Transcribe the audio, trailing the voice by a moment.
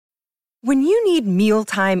When you need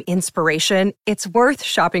mealtime inspiration, it's worth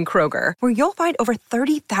shopping Kroger, where you'll find over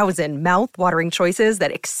 30,000 mouth-watering choices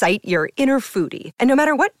that excite your inner foodie. And no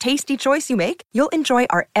matter what tasty choice you make, you'll enjoy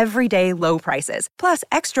our everyday low prices, plus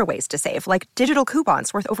extra ways to save, like digital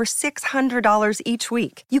coupons worth over $600 each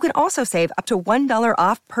week. You can also save up to $1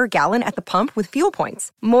 off per gallon at the pump with fuel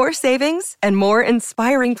points. More savings and more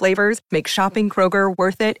inspiring flavors make shopping Kroger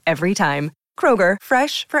worth it every time. Kroger,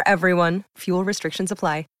 fresh for everyone. Fuel restrictions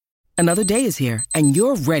apply. Another day is here, and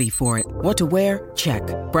you're ready for it. What to wear? Check.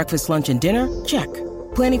 Breakfast, lunch, and dinner? Check.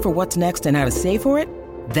 Planning for what's next and how to save for it?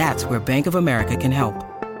 That's where Bank of America can help.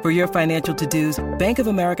 For your financial to-dos, Bank of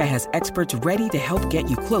America has experts ready to help get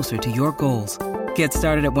you closer to your goals. Get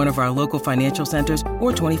started at one of our local financial centers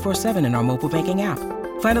or 24/7 in our mobile banking app.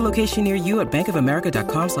 Find a location near you at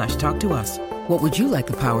bankofamerica.com/talktous. What would you like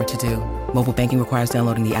the power to do? Mobile banking requires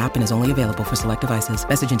downloading the app and is only available for select devices.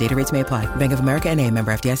 Message and data rates may apply. Bank of America N.A.,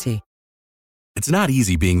 member FDIC. It's not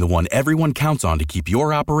easy being the one everyone counts on to keep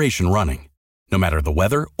your operation running, no matter the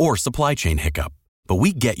weather or supply chain hiccup. But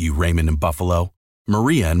we get you, Raymond in Buffalo,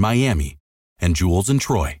 Maria in Miami, and Jules in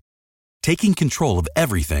Troy. Taking control of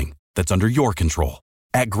everything that's under your control.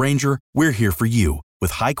 At Grainger, we're here for you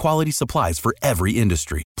with high-quality supplies for every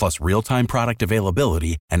industry, plus real-time product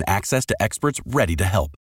availability and access to experts ready to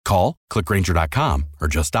help. Call, click Grainger.com, or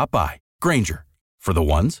just stop by. Grainger, for the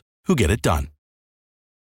ones who get it done.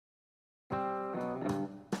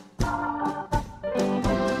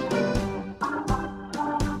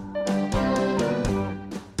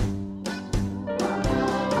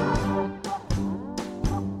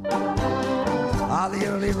 All the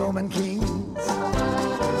early Roman kings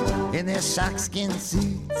in their sharkskin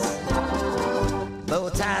suits, bow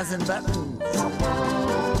ties and buttons,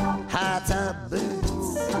 high-top boots.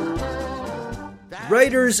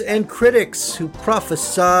 Writers and critics who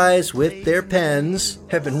prophesize with their pens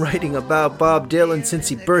have been writing about Bob Dylan since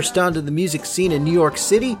he burst onto the music scene in New York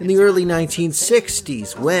City in the early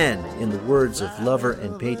 1960s, when, in the words of lover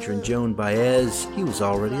and patron Joan Baez, he was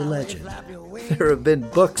already a legend. There have been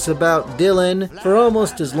books about Dylan for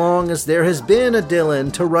almost as long as there has been a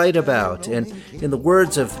Dylan to write about, and in the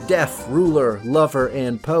words of deaf ruler, lover,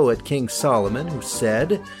 and poet King Solomon, who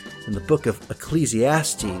said, in the book of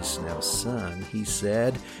Ecclesiastes, now son, he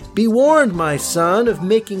said, "Be warned, my son, of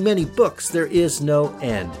making many books there is no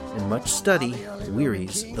end, and much study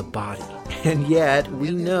wearies the body." And yet,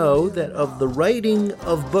 we know that of the writing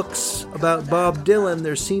of books about Bob Dylan,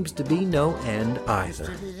 there seems to be no end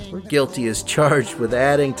either. We're guilty as charged with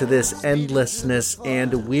adding to this endlessness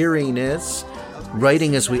and weariness.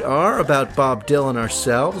 Writing as we are about Bob Dylan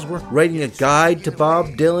ourselves, we're writing a guide to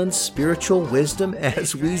Bob Dylan's spiritual wisdom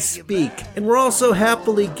as we speak. And we're also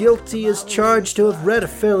happily guilty as charged to have read a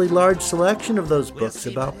fairly large selection of those books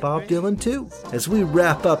about Bob Dylan too. As we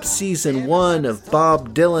wrap up season 1 of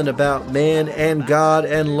Bob Dylan About Man and God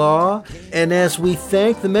and Law, and as we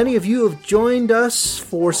thank the many of you who have joined us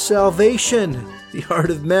for Salvation, The Art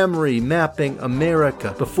of Memory, Mapping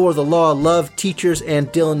America, Before the Law, Love, Teachers,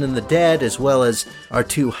 and Dylan and the Dead, as well as our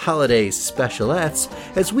 2 holiday specialettes.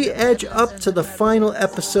 As we edge up to the final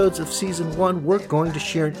episodes of Season 1, we're going to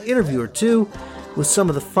share an interview or two with some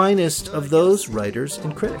of the finest of those writers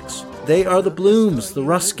and critics. They are the Blooms, the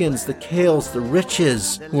Ruskins, the Cales, the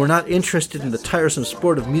Riches, who are not interested in the tiresome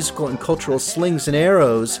sport of musical and cultural slings and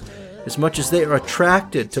arrows, as much as they are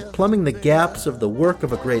attracted to plumbing the gaps of the work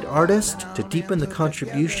of a great artist to deepen the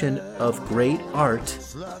contribution of great art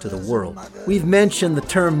to the world. We've mentioned the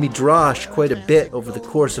term midrash quite a bit over the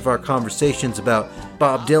course of our conversations about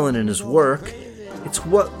Bob Dylan and his work. It's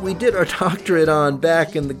what we did our doctorate on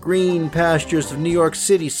back in the green pastures of New York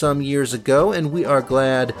City some years ago, and we are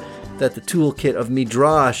glad that the toolkit of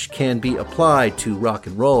midrash can be applied to rock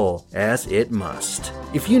and roll, as it must.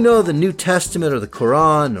 If you know the New Testament or the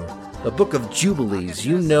Quran or the Book of Jubilees,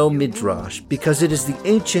 you know midrash, because it is the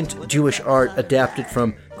ancient Jewish art adapted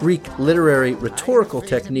from Greek literary rhetorical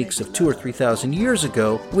techniques of 2,000 or 3,000 years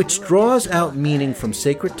ago, which draws out meaning from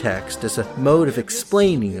sacred text as a mode of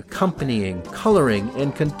explaining, accompanying, coloring,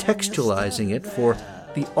 and contextualizing it for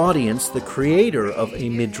the audience the creator of a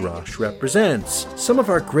midrash represents. Some of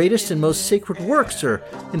our greatest and most sacred works are,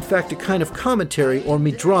 in fact, a kind of commentary or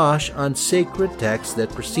midrash on sacred texts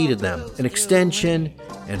that preceded them, an extension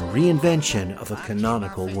and reinvention of a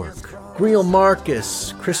canonical work. Greil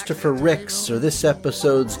Marcus, Christopher Ricks, or this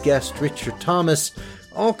episode's guest Richard Thomas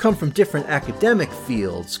all come from different academic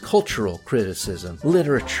fields, cultural criticism,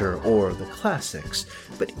 literature, or the classics,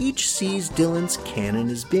 but each sees Dylan's canon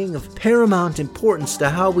as being of paramount importance to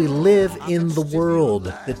how we live in the world,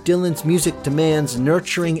 that Dylan's music demands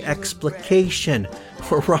nurturing explication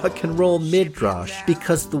for rock and roll midrash,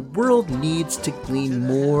 because the world needs to glean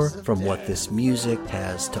more from what this music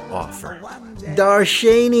has to offer.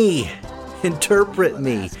 Darshani! Interpret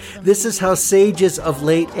me. This is how sages of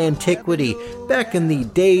late antiquity, back in the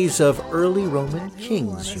days of early Roman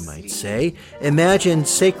kings, you might say, imagined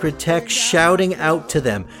sacred texts shouting out to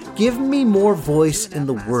them. Give me more voice in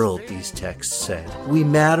the world, these texts said. We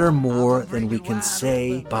matter more than we can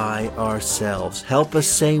say by ourselves. Help us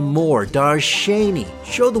say more. Darshani,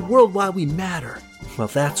 show the world why we matter. Well,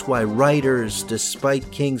 that's why writers,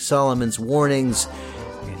 despite King Solomon's warnings,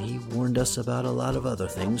 and he warned us about a lot of other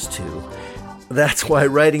things too, that's why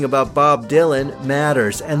writing about Bob Dylan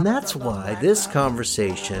matters. And that's why this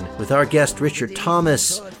conversation with our guest Richard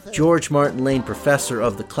Thomas, George Martin Lane Professor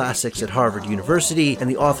of the Classics at Harvard University and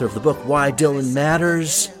the author of the book Why Dylan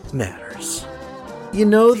Matters. You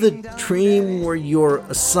know the dream where your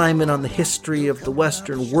assignment on the history of the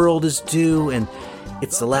Western world is due, and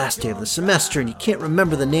it's the last day of the semester, and you can't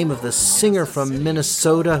remember the name of the singer from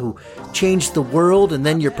Minnesota who changed the world, and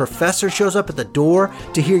then your professor shows up at the door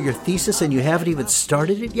to hear your thesis and you haven't even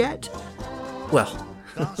started it yet? Well,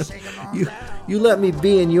 you let me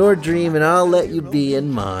be in your dream and I'll let you be in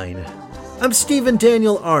mine. I'm Stephen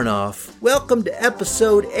Daniel Arnoff. Welcome to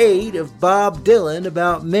episode 8 of Bob Dylan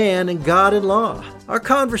About Man and God and Law. Our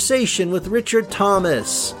conversation with Richard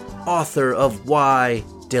Thomas, author of Why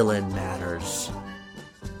Dylan Matters.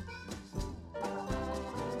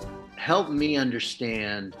 Help me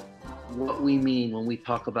understand what we mean when we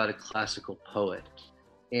talk about a classical poet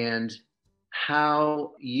and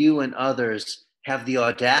how you and others have the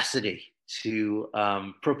audacity to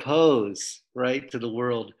propose, right, to the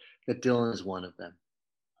world that Dylan is one of them.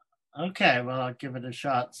 Okay, well, I'll give it a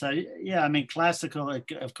shot. So, yeah, I mean, classical,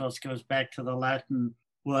 of course, goes back to the Latin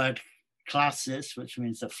word classis, which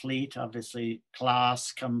means a fleet. Obviously,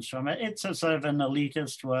 class comes from it. It's a sort of an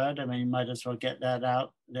elitist word. I mean, you might as well get that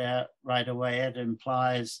out there right away. It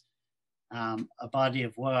implies a body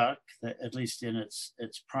of work that, at least in its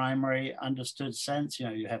primary understood sense, you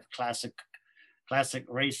know, you have classic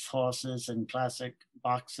race horses and classic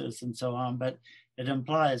boxers and so on, but it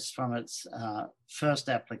implies from its first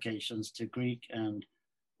applications to Greek and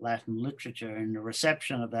Latin literature and the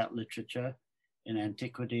reception of that literature in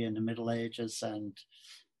antiquity and the Middle Ages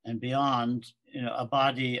and beyond, you know, a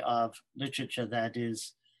body of literature that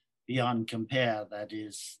is beyond compare, that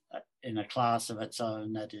is in a class of its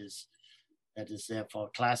own, that is therefore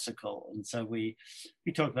classical. And so we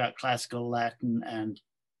talk about classical Latin and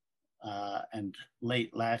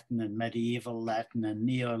late Latin and medieval Latin and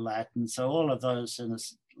Neo-Latin. So all of those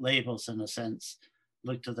labels, in a sense,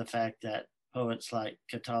 look to the fact that poets like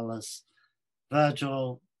Catullus,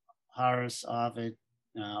 Virgil, Horace, Ovid,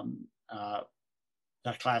 the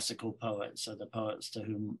classical poets, so the poets to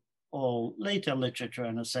whom all later literature,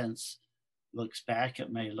 in a sense, looks back.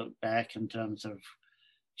 It may look back in terms of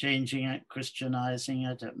changing it, Christianizing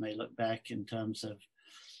it. It may look back in terms of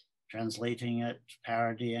translating it,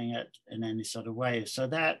 parodying it in any sort of way. So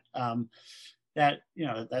that's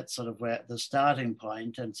sort of where the starting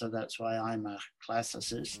point, and so that's why I'm a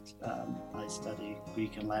classicist. I study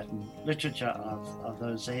Greek and Latin literature of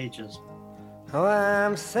those ages. Oh,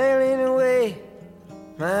 I'm sailing away,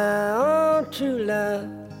 my own true love.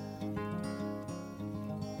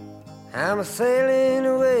 I'm sailing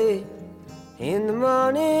away in the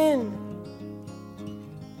morning.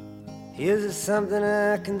 Here's something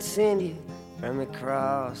I can send you from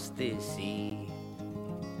across this sea,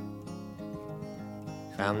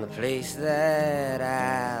 from the place that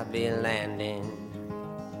I'll be landing.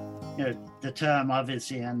 You know, the term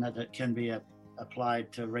obviously, and that it can be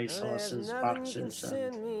applied to racehorses, boxers,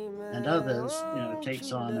 and others, you know,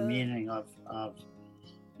 takes on a meaning of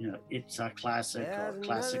you know, it's a classic, or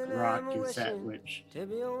classic rock is that which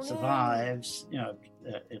survives. You know,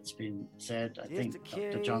 it's been said, I think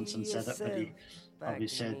Dr. Johnson said it, but he probably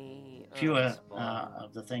said fewer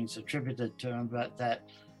of the things attributed to him, but that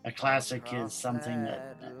a classic is something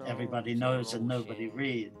that everybody knows and nobody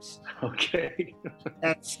reads. Okay.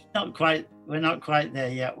 That's not quite, we're not quite there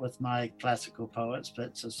yet with my classical poets, but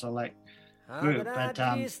it's a select group.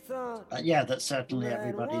 But yeah, that certainly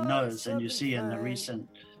everybody knows. And you see in the recent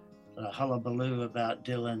hullabaloo about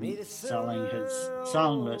Dylan selling his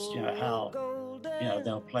song list, you know, how, you know,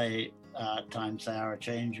 they'll play Times They Are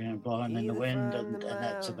Changing and Blowing in the Wind, and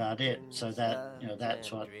that's about it. So that, you know,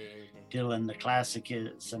 that's what Dylan the classic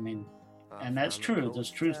is. I mean, And that's true. There's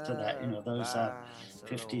truth to that. Those are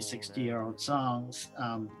 50, 60-year-old songs,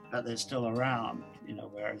 but they're still around,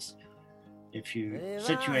 whereas if you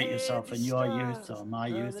situate yourself in your youth or my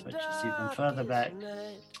youth, which is even further back,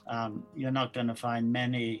 you're not going to find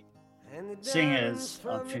many singers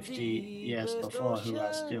of 50 years before who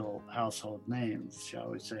are still household names,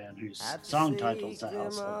 shall we say, and whose song titles are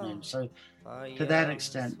household names. So to that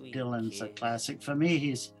extent, Dylan's a classic. For me,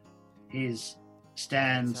 he's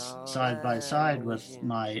stands side by side with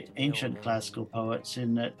my ancient classical poets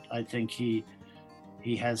in that I think he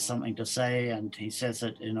has something to say, and he says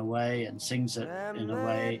it in a way and sings it in a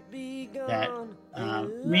way that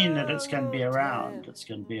mean that it's going to be around. It's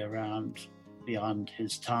going to be around beyond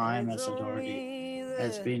his time, as it already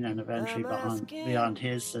has been, and eventually beyond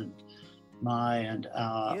his and my and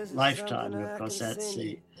our lifetime. And of course, that's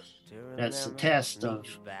the test of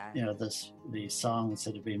these songs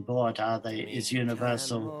that have been bought. Is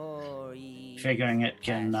Universal figuring it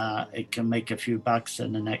can make a few bucks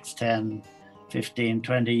in the next 10, 15,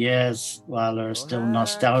 20 years while there are still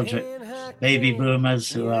nostalgic baby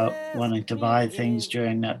boomers who are wanting to buy things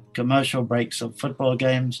during the commercial breaks of football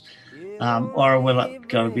games, or will it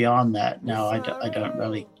go beyond that? Now, I don't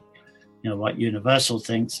really what Universal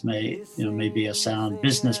thinks may be a sound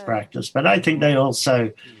business practice, but I think they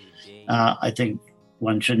also I think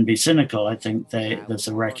one shouldn't be cynical. I think there's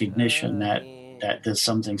a recognition that there's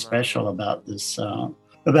something special about this,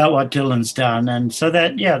 about what Dylan's done. And so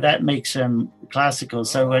that makes him classical.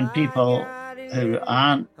 So when people who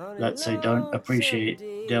aren't, let's say, don't appreciate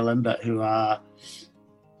Dylan, but who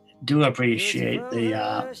do appreciate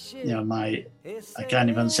I can't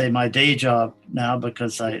even say my day job now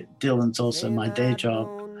because Dylan's also my day job,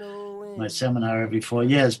 my seminar every 4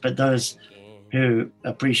 years, but those who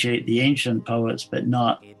appreciate the ancient poets but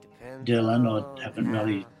not Dylan, or haven't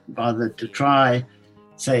really bothered to try,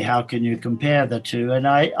 say, how can you compare the two? And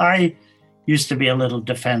I used to be a little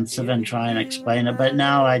defensive and try and explain it, but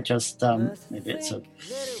now I just, maybe it's a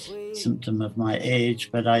symptom of my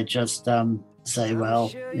age, but I just say, well,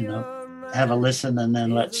 have a listen and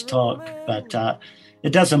then let's talk. But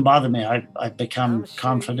it doesn't bother me. I've become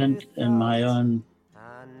confident in my own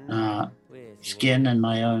skin and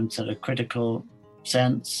my own sort of critical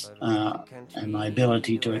sense and my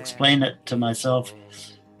ability to explain it to myself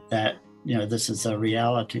that this is a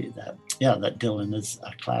reality that Dylan is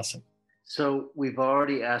a classic. So we've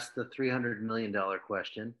already asked the $300 million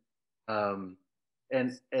question, and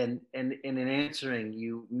in answering,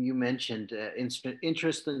 you mentioned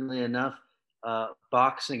interestingly enough,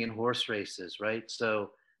 boxing and horse races, right?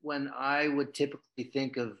 So when I would typically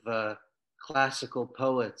think of classical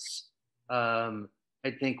poets,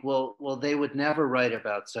 I think, well, they would never write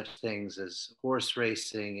about such things as horse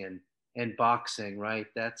racing and boxing, right?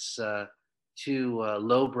 That's too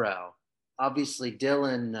lowbrow. Obviously,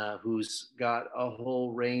 Dylan, who's got a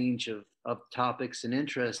whole range of topics and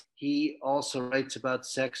interests, he also writes about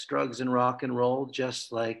sex, drugs, and rock and roll,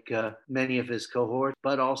 just like many of his cohort,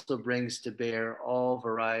 but also brings to bear all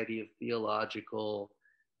variety of theological,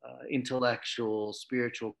 intellectual,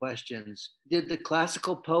 spiritual questions. Did the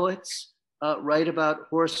classical poets write about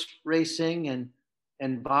horse racing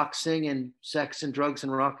and boxing and sex and drugs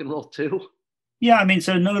and rock and roll too? Yeah, I mean,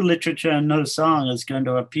 so no literature and no song is going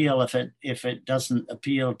to appeal if it doesn't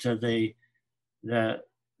appeal to the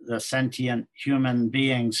sentient human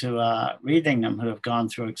beings who are reading them, who have gone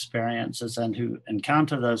through experiences and who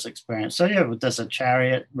encounter those experiences. So yeah, there's a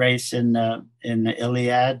chariot race in the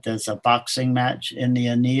Iliad. There's a boxing match in the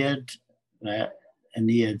Aeneid.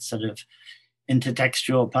 Aeneid sort of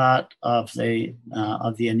intertextual part of the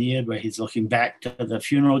Aeneid, where he's looking back to the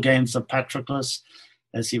funeral games of Patroclus,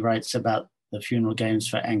 as he writes about the funeral games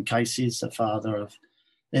for Anchises, the father of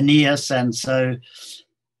Aeneas, there's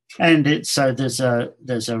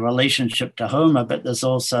a relationship to Homer, but there's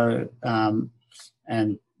also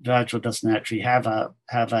and Virgil doesn't actually have a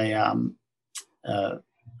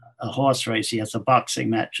horse race. He has a boxing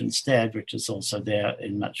match instead, which is also there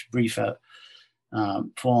in much briefer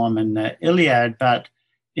form in the Iliad. But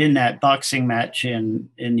in that boxing match in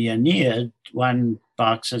the Aeneid, one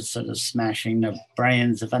boxer sort of smashing the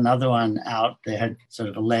brains of another one out. They had sort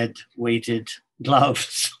of lead-weighted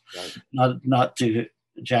gloves, right. not too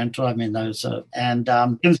gentle. I mean, those are, and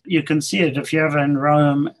you can see it if you're ever in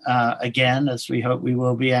Rome again, as we hope we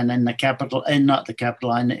will be, and in the capital, and not the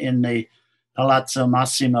capital, in the Palazzo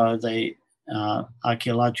Massimo, the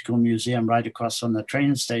archaeological museum right across from the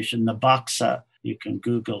train station, the boxer, you can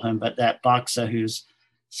Google him, but that boxer who's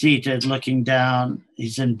seated looking down,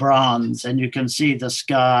 he's in bronze, and you can see the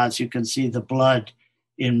scars, you can see the blood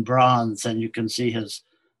in bronze, and you can see his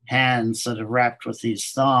hands sort of wrapped with these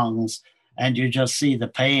thongs. and you just see the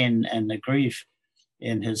pain and the grief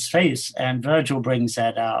in his face. And Virgil brings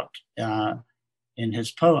that out in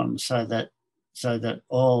his poems, so that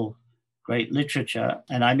all great literature,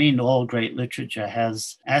 and I mean all great literature,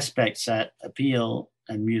 has aspects that appeal,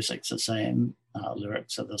 and music's the same,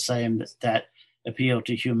 lyrics are the same, that appeal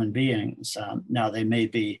to human beings. Now they may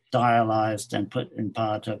be stylized and put in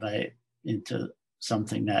part of into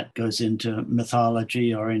something that goes into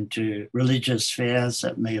mythology or into religious spheres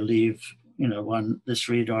that may leave, this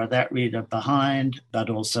reader or that reader behind, but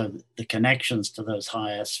also the connections to those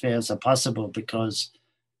higher spheres are possible because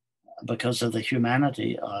of the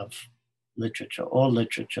humanity of literature, all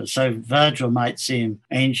literature. So Virgil might seem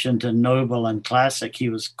ancient and noble and classic. He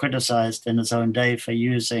was criticized in his own day for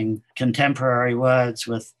using contemporary words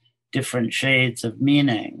with different shades of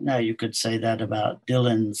meaning. Now, you could say that about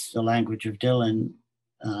Dylan's, the language of Dylan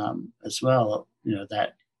as well.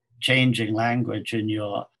 That changing language in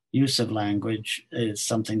your use of language is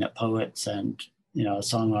something that poets and, a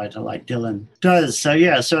songwriter like Dylan does. So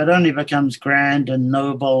it only becomes grand and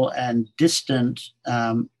noble and distant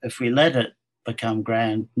if we let it become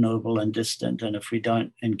grand, noble, and distant, and if we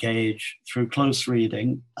don't engage through close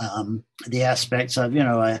reading the aspects of,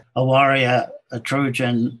 a warrior, a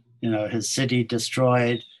Trojan, his city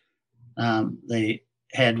destroyed. They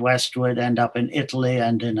head westward, end up in Italy,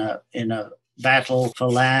 and in a battle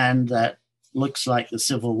for land that looks like the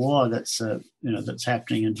Civil War that's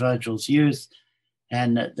happening in Virgil's youth,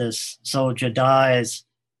 and that this soldier dies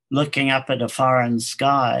looking up at a foreign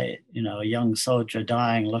sky. A young soldier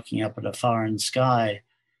dying, looking up at a foreign sky,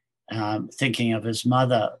 thinking of his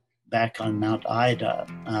mother back on Mount Ida.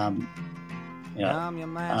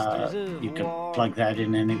 You can plug that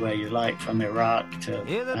in any way you like, from Iraq to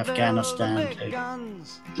Afghanistan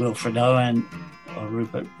to Wilfred Owen or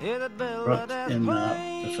Rupert Brooke in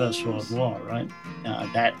the First World War, right?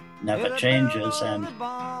 That never changes, and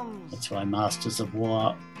that's why Masters of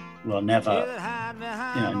War will never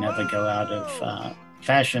go out of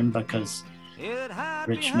fashion, because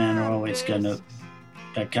rich men are always going to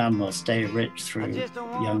become or stay rich through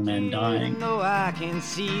young men dying. I can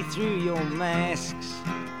see through your masks.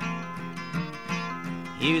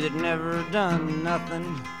 You that never done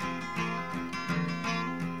nothing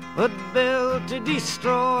but build to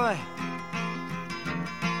destroy.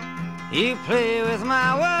 You play with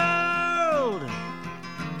my world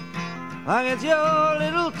like it's your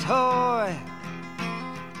little toy.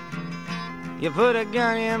 You put a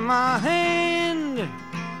gun in my hand.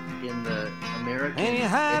 In the American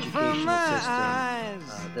educational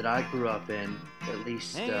system that I grew up in, at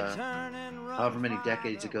least however many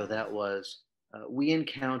decades ago that was, we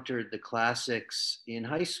encountered the classics in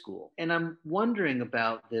high school. And I'm wondering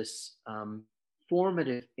about this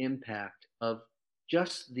formative impact of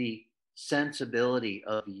just the sensibility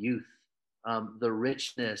of youth, the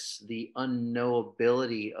richness, the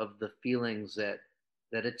unknowability of the feelings that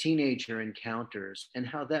a teenager encounters, and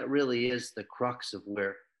how that really is the crux of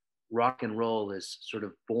where rock and roll is sort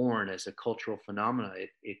of born as a cultural phenomenon.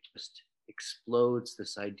 It just explodes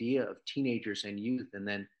this idea of teenagers and youth, and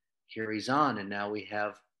then carries on. And now we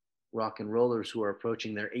have rock and rollers who are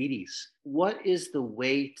approaching their 80s. What is the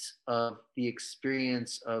weight of the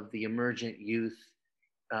experience of the emergent youth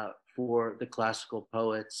for the classical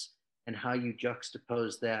poets, and how you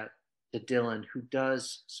juxtapose that to Dylan, who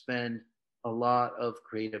does spend a lot of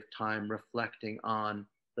creative time reflecting on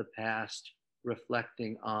the past,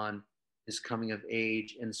 reflecting on his coming of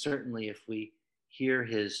age, and certainly if we hear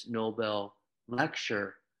his Nobel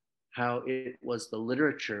lecture, how it was the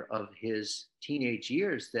literature of his teenage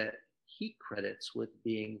years that he credits with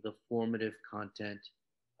being the formative content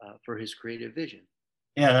for his creative vision.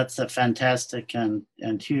 Yeah, that's a fantastic and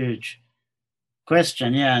huge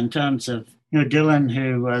question. Yeah, in terms of Dylan,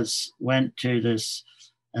 who went to this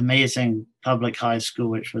amazing public high school,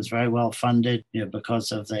 which was very well funded,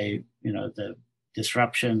 because of the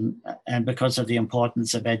disruption and because of the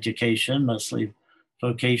importance of education, mostly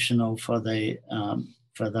vocational for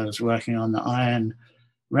those working on the Iron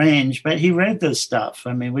Range. But he read this stuff.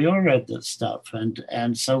 I mean, we all read this stuff.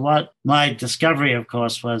 And so what my discovery, of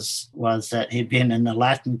course, was that he'd been in the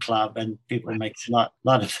Latin Club, and people make a lot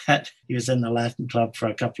of that. He was in the Latin Club for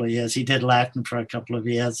a couple of years. He did Latin for a couple of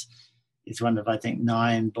years. He's one of, I think,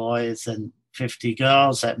 9 boys and 50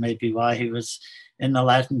 girls. That may be why he was in the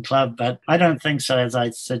Latin Club, but I don't think so. As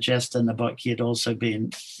I suggest in the book, he had also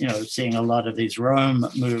been, seeing a lot of these Rome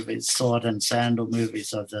movies, sword and sandal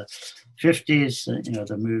movies of the 50s,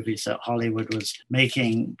 the movies that Hollywood was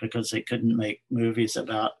making because they couldn't make movies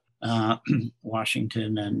about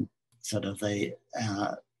Washington and sort of the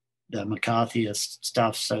the McCarthyist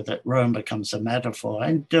stuff so that Rome becomes a metaphor.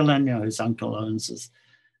 And Dylan, his uncle owns this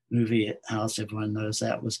movie house. Everyone knows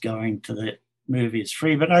that, was going to the movies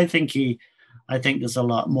free. But I think there's a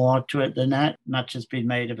lot more to it than that. Much has been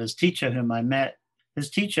made of his teacher, whom I met. His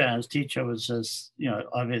teacher was this,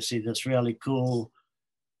 obviously this really cool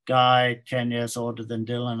guy, 10 years older than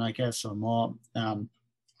Dylan, I guess, or more.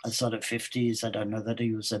 A sort of 50s. I don't know that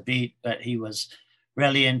he was a beat, but he was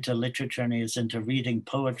really into literature, and he was into reading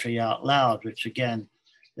poetry out loud, which again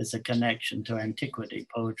is a connection to antiquity.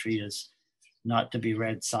 Poetry is not to be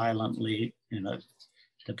read silently,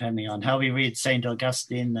 depending on how we read St.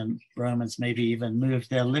 Augustine. The Romans maybe even moved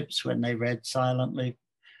their lips when they read silently.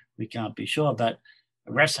 We can't be sure, but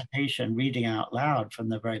recitation, reading out loud from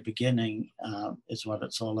the very beginning is what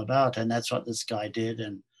it's all about. And that's what this guy did.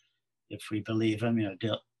 And if we believe him,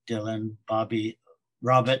 Dylan, Bobby,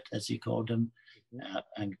 Robert, as he called him,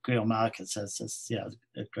 and Greil Marcus has this,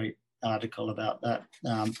 a great article about that.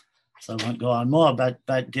 So I won't go on more, but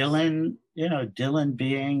Dylan, Dylan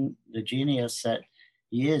being the genius that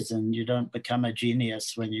he is, and you don't become a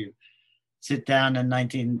genius when you sit down in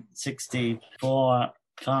 1964,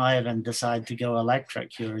 5 and decide to go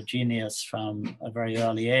electric. You're a genius from a very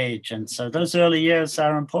early age. And so those early years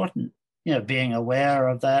are important. Being aware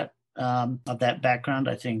of that background,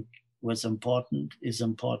 I think is important,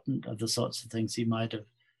 of the sorts of things he might have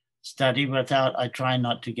studied without. I try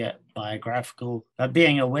not to get biographical, but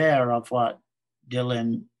being aware of what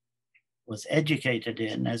Dylan was educated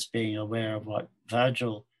in, as being aware of what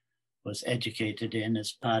Virgil was educated in,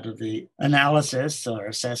 as part of the analysis or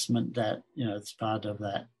assessment that, it's part of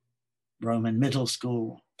that Roman middle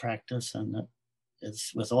school practice, and that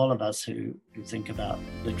it's with all of us who think about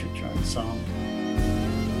literature and song.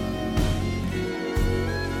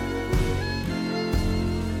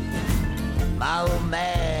 My old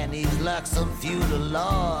man, he's like some feudal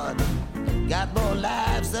lord, got more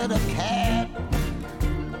lives than a cat.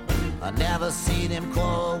 I never seen him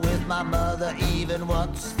quarrel with my mother even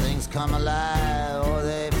once. Things come alive or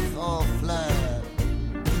they fall flat.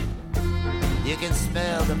 You can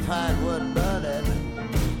smell the pine wood burning,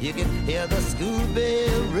 you can hear the school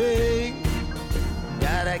bell ring.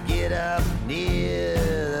 Gotta get up near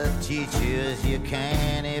the teachers you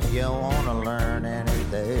can if you wanna learn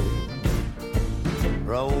anything.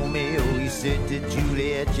 Romeo, he said to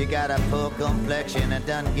Juliet, you got a poor complexion and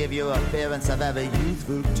doesn't give you appearance of having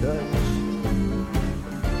youthful touch.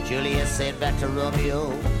 Juliet said back to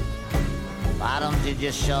Romeo, why don't you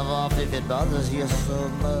just shove off if it bothers you so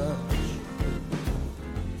much?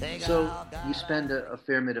 So you spend a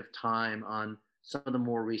fair bit of time on some of the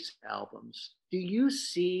more recent albums. Do you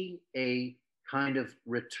see a kind of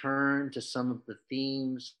return to some of the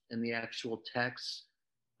themes and the actual texts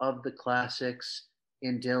of the classics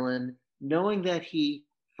in Dylan, knowing that he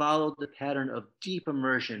followed the pattern of deep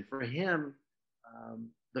immersion? For him,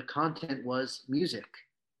 the content was music,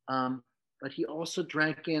 but he also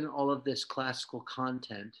drank in all of this classical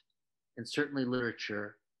content and certainly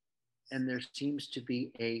literature, and there seems to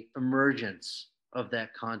be a emergence of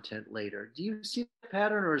that content later. Do you see the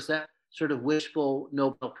pattern, or is that sort of wishful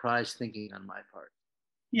Nobel Prize thinking on my part?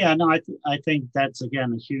 Yeah, no, I think that's,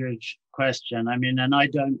 again, a huge question. I mean, and I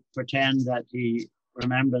don't pretend that he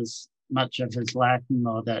remembers much of his Latin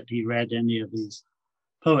or that he read any of these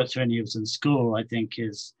poets when he was in school. I think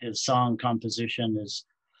his song composition is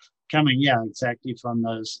coming, exactly from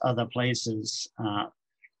those other places,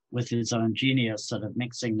 with his own genius, sort of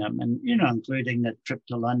mixing them, and including the trip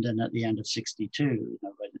to London at the end of '62,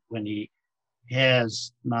 when he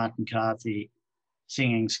hears Martin Carthy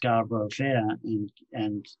singing Scarborough Fair and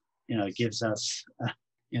gives us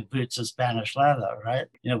boots of Spanish leather, right?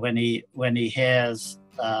 When he hears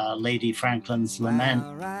Lady Franklin's Lament,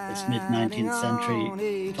 this mid-19th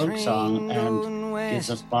century folk song, and gives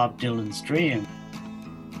us Bob Dylan's Dream.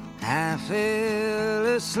 I fell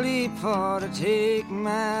asleep for to take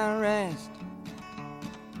my rest.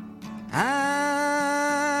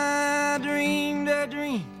 I dreamed a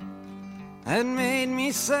dream that made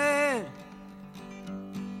me sad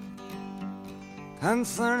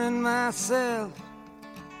concerning myself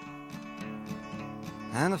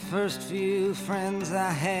and the first few friends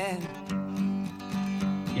I had.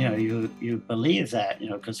 You believe that,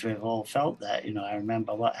 because we've all felt that. I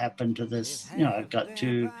remember what happened to this. I've got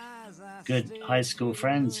two good high school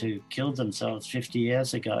friends who killed themselves 50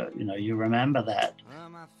 years ago. You remember that,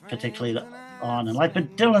 particularly on in life.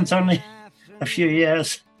 But Dylan's only a few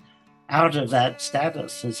years out of that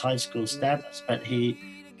status, his high school status. But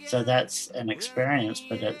so that's an experience,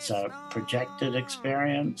 but it's a projected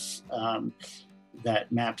experience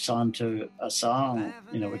that maps onto a song,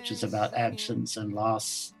 which is about absence and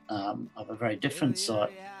loss. of a very different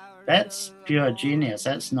sort. That's pure genius.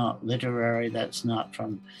 That's not literary. That's not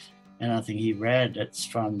from anything he read. It's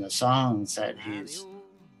from the songs that he's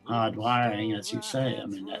hardwiring, as you say. I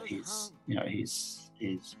mean, that he's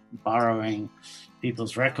borrowing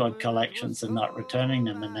people's record collections and not returning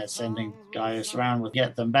them, and they're sending guys around to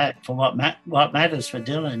get them back. For what matters for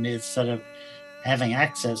Dylan is sort of having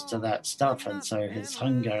access to that stuff, and so his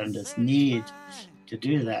hunger and his need to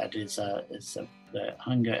do that is the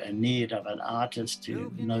hunger and need of an artist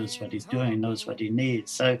who knows what he's doing, knows what he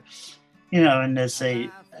needs. So, and there's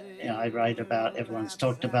I write about, everyone's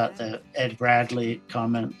talked about the Ed Bradley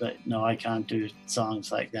comment that, no, I can't do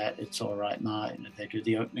songs like that. It's all right now. And if they do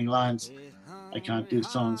the opening lines, I can't do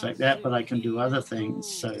songs like that, but I can do other things.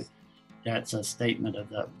 So that's a statement of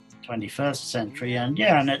the 21st century. And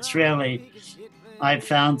and it's really, I've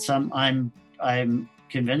found I'm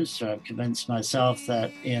convinced, or I've convinced myself,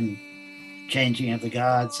 that in Changing of the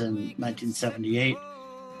Guards in 1978,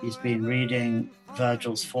 he's been reading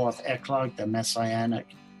Virgil's fourth eclogue, the Messianic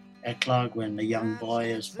eclogue, when the young boy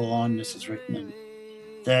is born. This is written in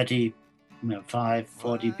 40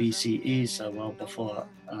 BCE, so well before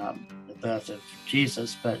the birth of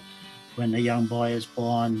Jesus. But when the young boy is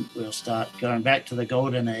born, we'll start going back to the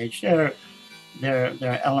Golden Age. There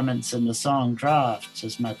are elements in the song drafts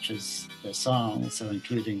as much as the songs, so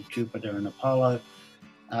including Jupiter and Apollo,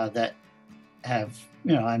 that have,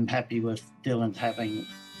 I'm happy with Dylan having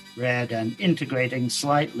read and integrating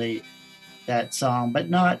slightly that song, but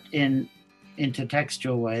not in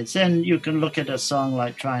intertextual ways. Then you can look at a song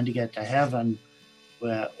like Trying to Get to Heaven,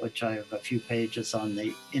 which I have a few pages on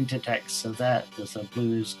the intertext of that. There's a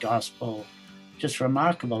blues, gospel, just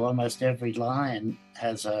remarkable. Almost every line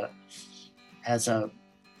has a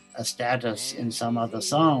status in some other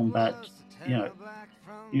song, but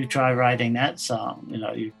you try writing that song,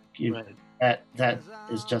 right. That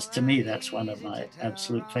is just, to me, that's one of my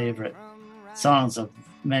absolute favorite songs of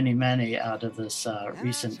many out of this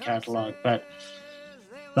recent catalog. But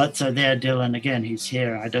so there, Dylan, again, he's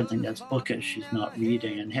here. I don't think that's bookish. He's not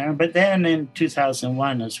reading and hearing. But then in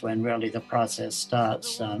 2001 is when really the process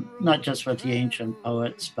starts, not just with the ancient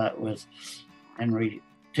poets, but with Henry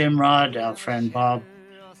Timrod, our friend Bob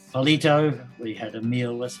Polito, we had a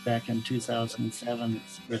meal with back in 2007.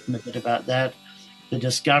 It's written a bit about that. The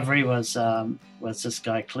discovery was this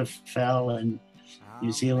guy Cliff Fell in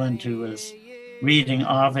New Zealand, who was reading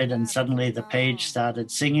Ovid, and suddenly the page started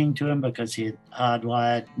singing to him because he had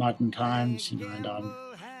hardwired Modern Times, and on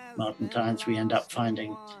Modern Times we end up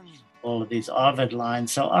finding all of these Ovid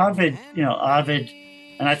lines. So Ovid,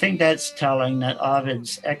 and I think that's telling that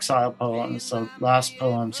Ovid's exile poems, the last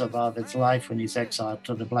poems of Ovid's life when he's exiled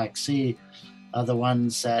to the Black Sea, are the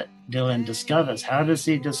ones that Dylan discovers. How does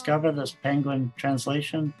he discover this Penguin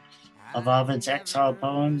translation of Ovid's exile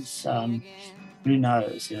poems? Who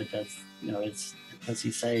knows? Does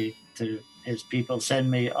he say to his people, "Send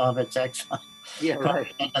me Ovid's exile"? Yeah, right.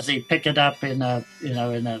 Does he pick it up in a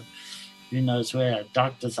who knows where, a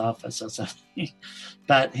doctor's office or something?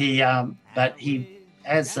 But he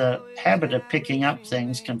has a habit of picking up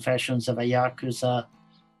things: Confessions of a Yakuza,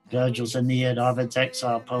 Virgil's Aeneid, Ovid's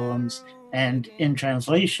exile poems, and in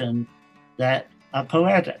translation that are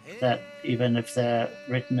poetic, that even if they're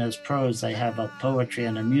written as prose, they have a poetry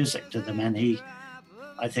and a music to them. And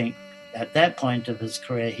I think at that point of his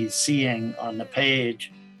career, he's seeing on the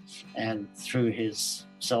page, and through his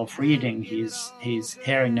self-reading, he's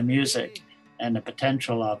hearing the music and the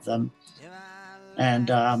potential of them. And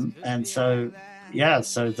so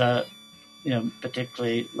the,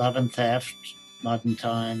 particularly Love and Theft, Modern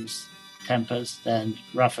Times, Tempest, and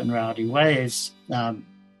Rough and Rowdy Ways,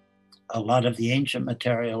 a lot of the ancient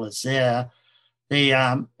material is there.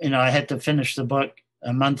 I had to finish the book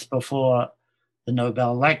a month before the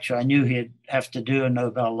Nobel lecture. I knew he'd have to do a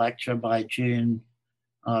Nobel lecture by June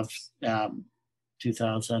of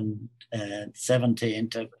 2017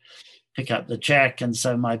 to pick up the check. And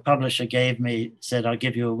so my publisher said, I'll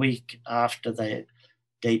give you a week after the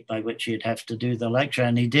date by which he'd have to do the lecture.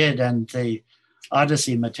 And he did. And the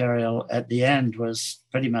Odyssey material at the end was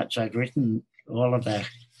pretty much, I'd written all of that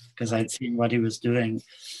because I'd seen what he was doing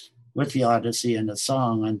with the Odyssey and the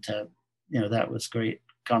song. And that was great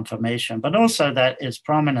confirmation. But also that his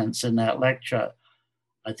prominence in that lecture,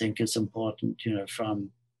 I think, is important,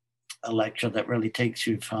 from a lecture that really takes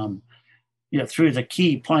you from, through the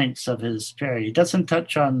key points of his period. He doesn't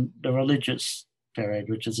touch on the religious period,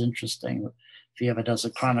 which is interesting. If he ever does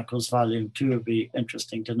a Chronicles Volume 2, it'd be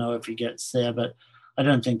interesting to know if he gets there, but I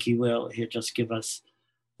don't think he will. He'll just give us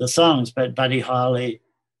the songs. But Buddy Holly,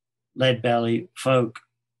 Lead Belly, Folk,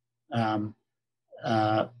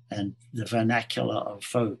 and the vernacular of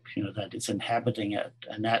folk, that it's inhabiting it,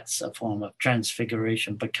 and that's a form of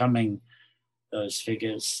transfiguration, becoming those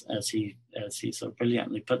figures, as he so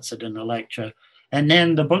brilliantly puts it in the lecture. And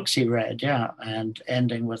then the books he read, and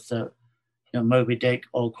ending with the Moby Dick,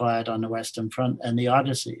 All Quiet on the Western Front, and the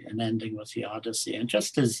Odyssey, and ending with the Odyssey. And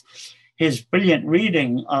just as his brilliant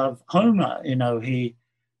reading of Homer,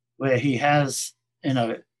 where he has,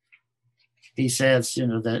 he says,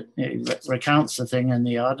 that he recounts the thing in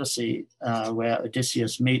the Odyssey where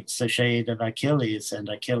Odysseus meets the shade of Achilles, and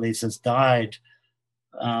Achilles has died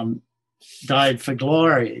for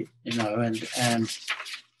glory, and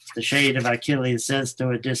the shade of Achilles says to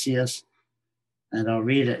Odysseus, and I'll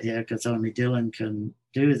read it here because only Dylan can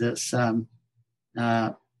do this.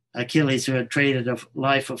 Achilles, who had traded a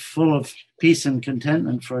life full of peace and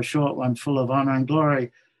contentment for a short one full of honor and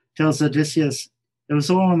glory, tells Odysseus, it was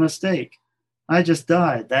all a mistake. I just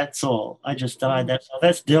died, that's all. I just died, that's all.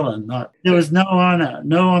 That's Dylan. There was no honor,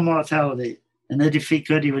 no immortality. And that if he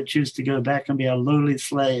could, he would choose to go back and be a lowly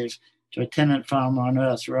slave to a tenant farmer on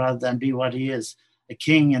earth rather than be what he is, a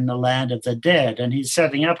king in the land of the dead. And he's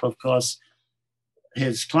setting up, of course,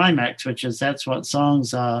 his climax, which is that's what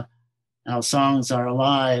songs are. Our songs are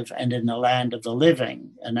alive and in the land of the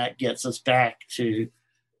living. And that gets us back to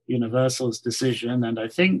Universal's decision. And I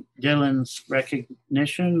think Dylan's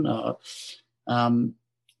recognition, and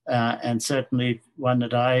certainly one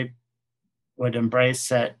that I would embrace,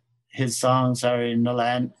 that his songs are in the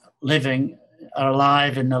land living, are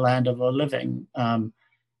alive in the land of the living, and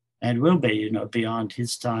will be, beyond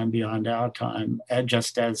his time, beyond our time,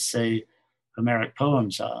 just as, say, Homeric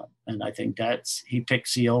poems are. And I think he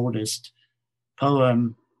picks the oldest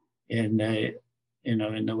poem in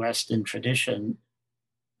the Western tradition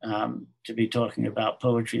to be talking about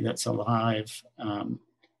poetry that's alive and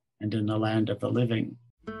in the land of the living.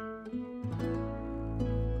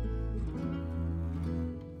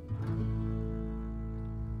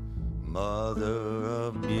 Mother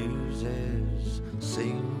of muses,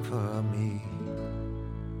 sing for me.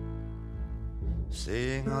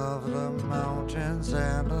 Sing of the mountains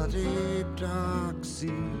and the deep dark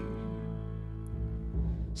sea.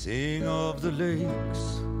 Sing of the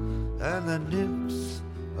lakes and the nymphs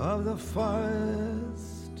of the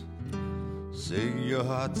forest. Sing your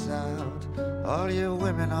hearts out, all you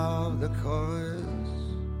women of the chorus.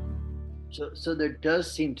 So there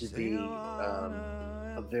does seem to be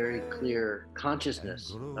a very clear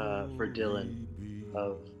consciousness for Dylan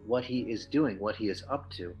of what he is doing, what he is up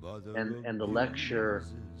to, and the lecture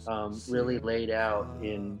really laid out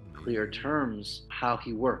in clear terms how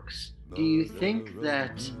he works. Do you think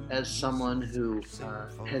that, as someone who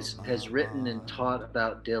has written and taught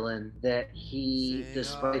about Dylan, that he,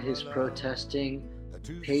 despite his protesting,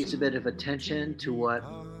 pays a bit of attention to what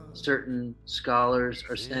certain scholars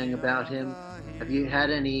are saying about him? Have you had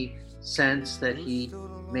any sense that he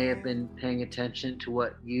may have been paying attention to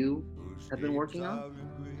what you have been working on?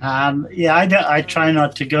 I try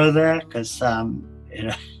not to go there because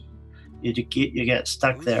you get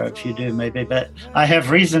stuck there if you do, maybe. But I have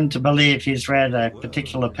reason to believe he's read a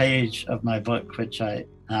particular page of my book, which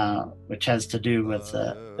has to do with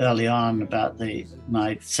early on about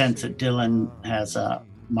my sense that Dylan has a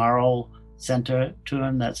moral center to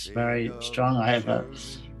him that's very strong. I have a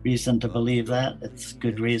reason to believe that. It's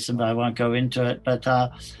good reason, but I won't go into it. But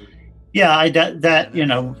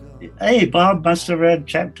hey, Bob must have read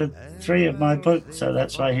chapter 3 of my book, so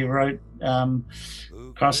that's why he wrote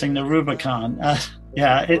Crossing the Rubicon.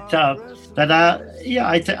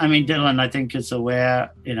 Dylan, I think, is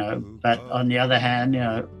aware, but on the other hand,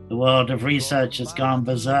 the world of research has gone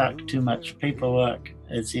berserk. Too much paperwork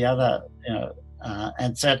is the other,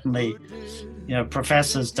 and certainly,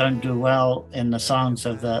 professors don't do well in the songs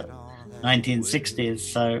of the 1960s.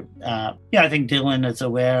 So, I think Dylan is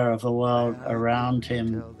aware of the world around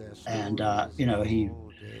him, and,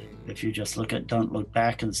 if you just look at Don't Look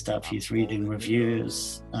Back and stuff, he's reading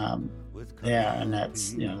reviews there, and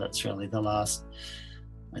that's really the last,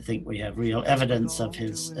 I think we have real evidence of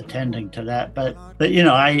his attending to that. But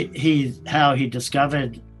how he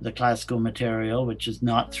discovered the classical material, which is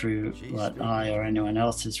not through what I or anyone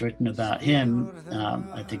else has written about him.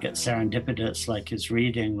 I think it's serendipitous, like his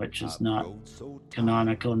reading, which is not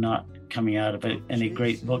canonical, not coming out of any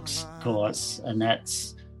great books course, and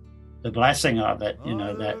that's the blessing of it,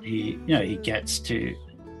 that he gets to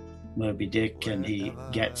Moby Dick and he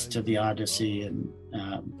gets to the Odyssey, and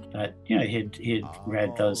but he'd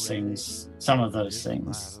read those things, some of those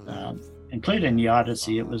things, including the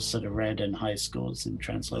Odyssey. It was sort of read in high schools in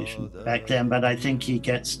translation back then, but I think he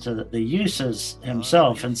gets to the uses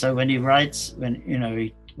himself. And so when he writes,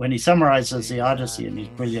 he when he summarizes the Odyssey in these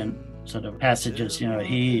brilliant sort of passages,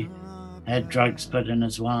 he had drugs put in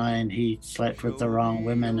his wine, he slept with the wrong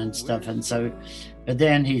women and stuff, and so, but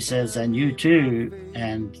then he says, and you too,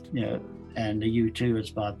 and the you too is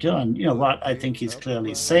Bob Dylan. What I think he's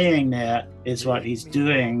clearly saying there is what he's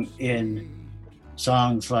doing in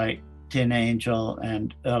songs like Tin Angel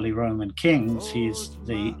and Early Roman Kings.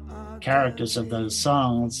 The characters of those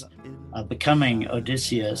songs are becoming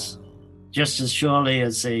Odysseus, just as surely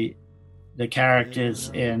as the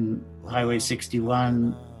characters in Highway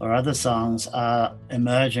 61 or other songs are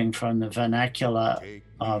emerging from the vernacular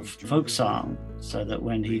of folk song, so that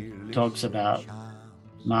when he talks about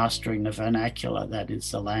mastering the vernacular, that is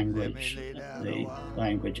the language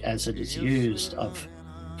as it is used of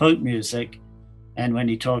folk music, and when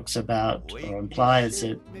he talks about or implies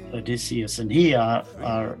that Odysseus and he are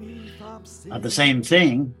the same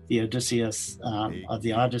thing, the Odysseus of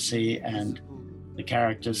the Odyssey and the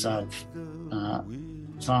characters of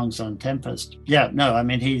songs on Tempest.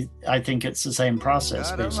 I think it's the same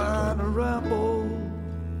process, basically.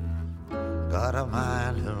 Got a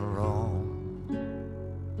mind to roam.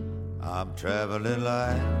 I'm traveling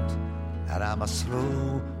light, and I'm a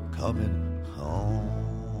slow coming home.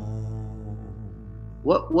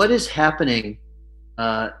 What is happening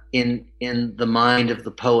in the mind of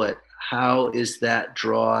the poet? How is that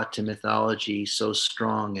draw to mythology so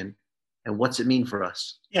strong, and what's it mean for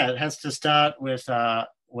us? Yeah, it has to start with the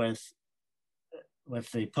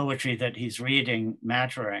poetry that he's reading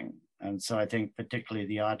mattering, and so I think particularly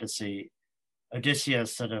the Odyssey,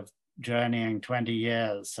 Odysseus sort of journeying 20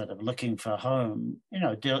 years, sort of looking for home.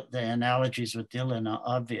 The analogies with Dylan are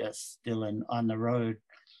obvious. Dylan on the road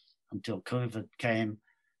until COVID came.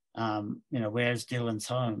 Where's Dylan's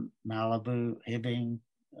home? Malibu, Hibbing,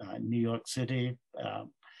 New York City, the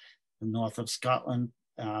north of Scotland,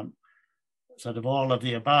 sort of all of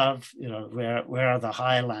the above. Where are the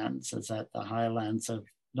highlands? Is that the highlands of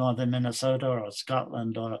northern Minnesota or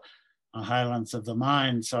Scotland or the highlands of the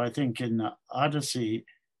mine? So I think in the Odyssey,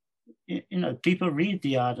 people read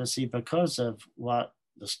the Odyssey because of what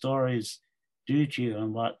the stories do to you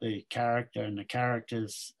and what the character and the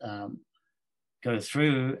characters go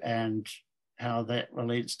through and how that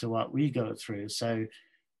relates to what we go through. So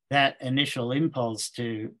that initial impulse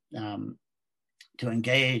to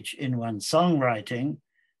engage in one's songwriting,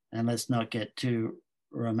 and let's not get too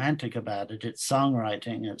romantic about it, it's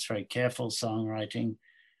songwriting, it's very careful songwriting.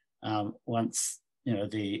 Once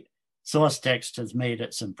the source text has made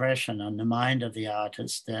its impression on the mind of the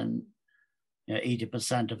artist, then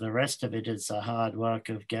 80% of the rest of it is the hard work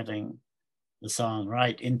of getting the song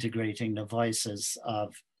right, integrating the voices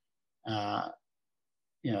of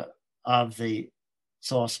the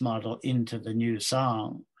source model into the new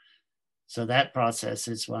song. So that process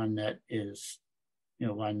is one that is,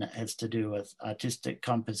 one that has to do with artistic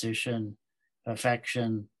composition,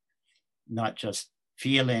 perfection, not just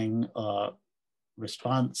feeling or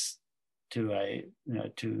response to a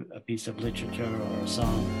piece of literature or a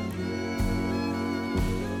song.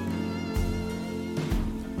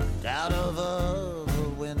 Out of the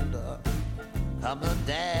window come the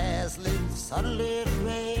dazzling sunlit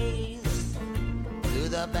rays, through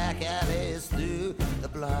the back alleys, through the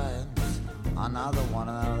blinds, another one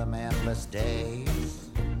of the manless days.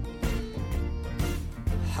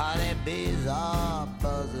 Honeybees are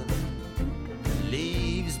buzzing,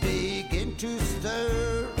 leaves begin to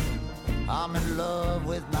stir. I'm in love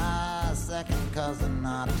with my second cousin.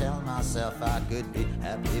 I tell myself I could be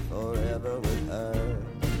happy forever with her.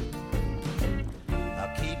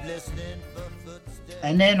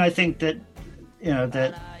 And then I think that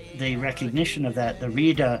that the recognition of that, the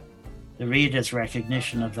reader's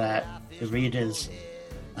recognition of that, the reader's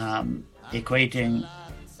equating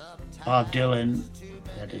Bob Dylan,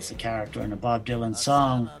 that is a character in a Bob Dylan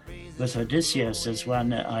song, with Odysseus, is one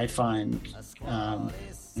that I find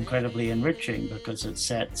incredibly enriching, because it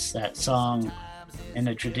sets that song in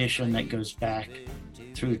a tradition that goes back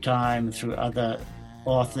through time, through other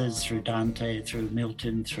authors, through Dante, through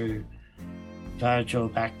Milton, through Virgil,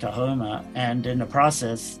 back to Homer. And in the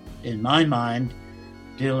process, in my mind,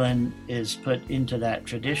 Dylan is put into that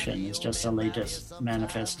tradition. It's just the latest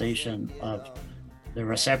manifestation of the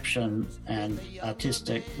reception and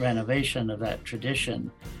artistic renovation of that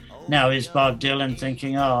tradition. Now, is Bob Dylan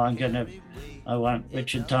thinking, I want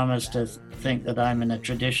Richard Thomas to think that I'm in a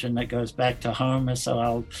tradition that goes back to Homer, so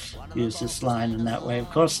I'll use this line in that way? Of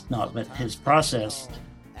course not, but his process,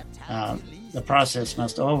 the process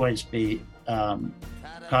must always be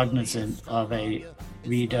cognizant of a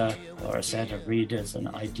reader or a set of readers, an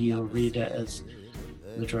ideal reader, as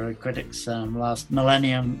literary critics last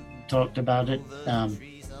millennium talked about it.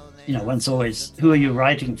 one's always, who are you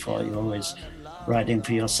writing for? You're always writing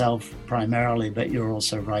for yourself primarily, but you're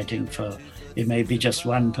also writing for, it may be just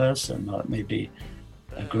one person, or it may be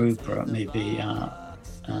a group, or it may be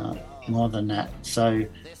more than that. So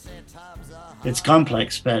it's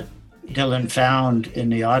complex, but Dylan found in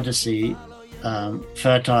the Odyssey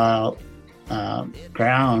fertile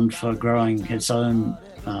ground for growing his own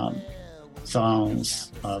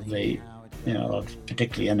songs of the,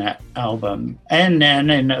 particularly in that album, and then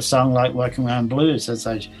in a song like Working Around Blues, as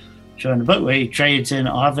I show in the book, where he trades in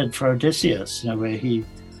Ovid for Odysseus, where he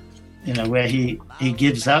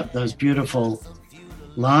gives up those beautiful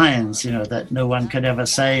lines, that no one could ever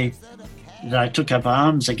say that I took up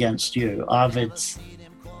arms against you. Ovid's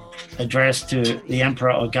addressed to the Emperor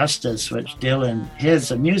Augustus, which Dylan hears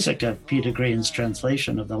the music of Peter Green's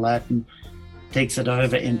translation of the Latin, takes it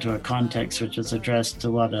over into a context which is addressed to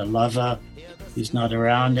what, a lover who's not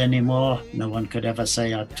around anymore. No one could ever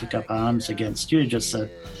say I took up arms against you. Just the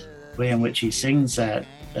way in which he sings that,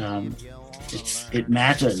 it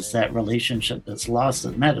matters. That relationship that's lost,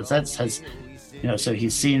 it matters. That has, so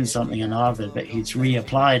he's seen something in Ovid, but he's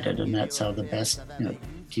reapplied it, and that's how the best,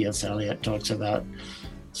 T.S. Eliot talks about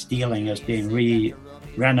stealing as being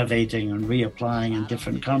renovating and reapplying in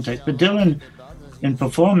different contexts. But Dylan, in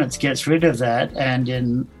performance, gets rid of that, and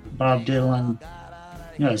in Bob Dylan,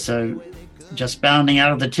 so just bounding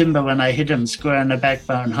out of the timber when I hit him square in the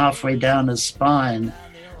backbone, halfway down his spine.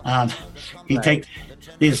 He takes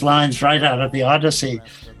these lines right out of the Odyssey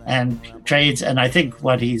and trades, and I think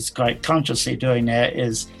what he's quite consciously doing there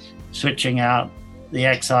is switching out the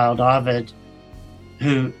exiled Ovid,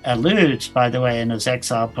 who alludes, by the way, in his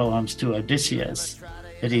exile poems to Odysseus,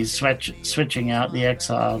 that he's switching out the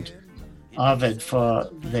exiled Ovid for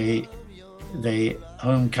the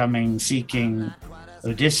homecoming seeking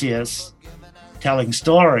Odysseus, telling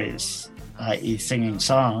stories, i.e. singing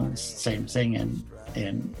songs, same thing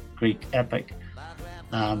in Greek epic,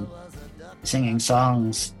 singing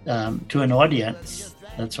songs to an audience.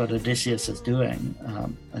 That's what Odysseus is doing,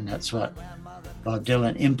 and that's what Bob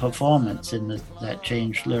Dylan in performance, in that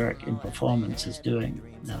changed lyric in performance, is doing.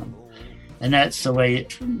 And that's the way,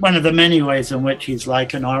 one of the many ways in which he's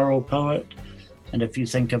like an oral poet. And if you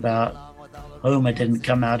think about Homer didn't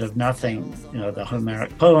come out of nothing, the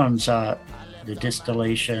Homeric poems are the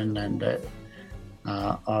distillation and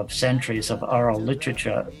of centuries of oral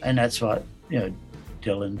literature, and that's what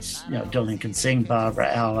Dylan can sing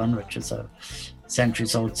Barbara Allen, which is a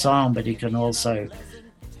centuries-old song, but he can also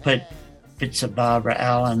put bits of Barbara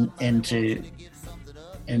Allen into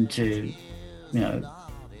Tin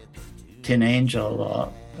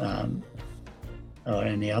Angel or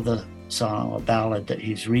any other song or ballad that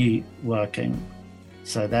he's reworking.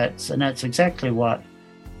 So that's exactly what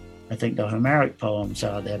I think the Homeric poems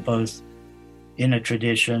are. They're both in a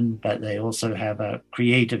tradition, but they also have a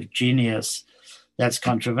creative genius that's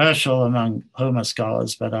controversial among Homer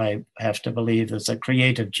scholars, but I have to believe there's a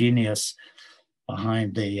creative genius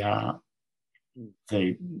behind the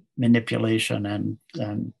manipulation and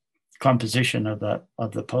composition of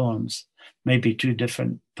the poems. Maybe two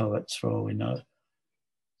different poets for all we know.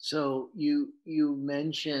 So you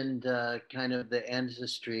mentioned kind of the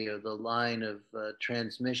ancestry or the line of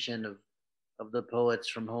transmission of the poets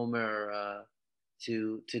from Homer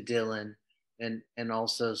to Dylan, and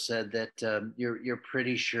also said that you're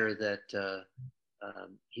pretty sure that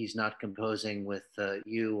he's not composing with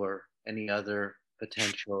you or any other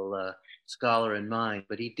potential scholar in mind,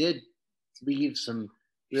 but he did leave some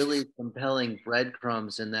really compelling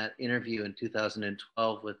breadcrumbs in that interview in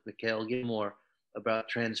 2012 with Mikhail Gilmore about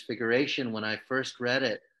Transfiguration. When I first read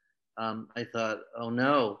it, I thought, oh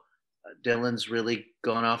no, Dylan's really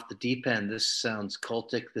gone off the deep end. This sounds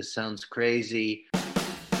cultic, this sounds crazy.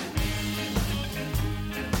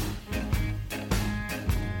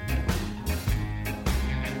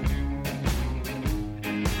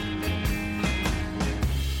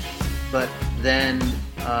 But then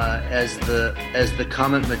as the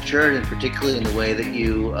comment matured, and particularly in the way that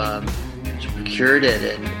you cured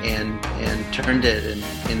it and turned it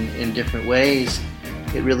in different ways,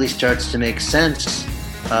 it really starts to make sense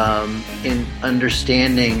in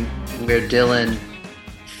understanding where Dylan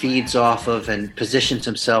feeds off of and positions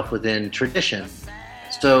himself within tradition.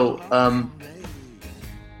 So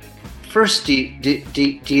first, do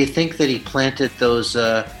you think that he planted those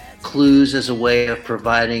clues as a way of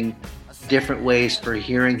providing different ways for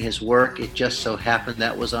hearing his work? It just so happened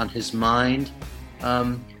that was on his mind.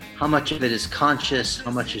 How much of it is conscious?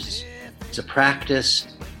 How much is a practice?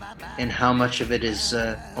 And how much of it is,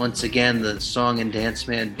 once again, the song and dance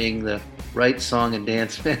man being the right song and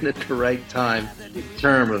dance man at the right time, in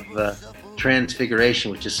term of transfiguration,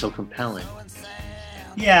 which is so compelling.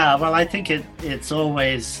 Yeah, well, I think it's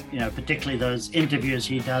always, particularly those interviews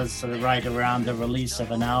he does sort of right around the release of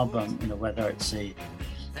an album, whether it's the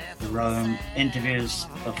Rome interviews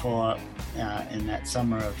before, in that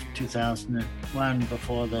summer of 2001,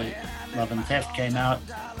 before the Love and Theft came out,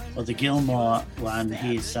 or the Gilmore one.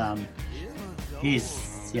 He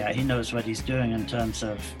knows what he's doing in terms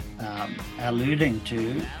of alluding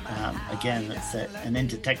to, again, it's an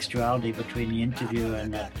intertextuality between the interview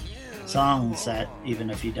and the songs that, even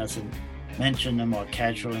if he doesn't mention them or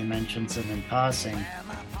casually mentions them in passing,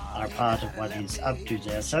 are part of what he's up to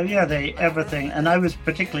there. So yeah, everything, and I was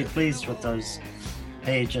particularly pleased with those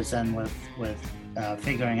pages and with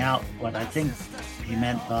figuring out what I think he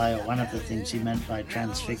meant by, or one of the things he meant by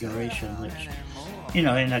transfiguration, which,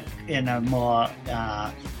 in a more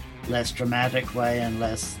less dramatic way and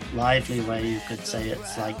less lively way, you could say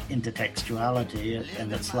it's like intertextuality,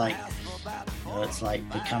 and it's like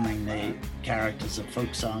becoming the characters of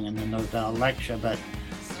folk song in the Nobel lecture, but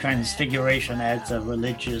transfiguration adds a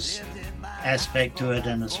religious aspect to it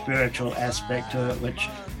and a spiritual aspect to it, which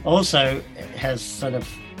also has sort of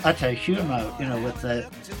utter humor, with the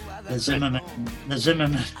Zimmerman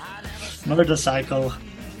motorcycle,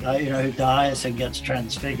 who dies and gets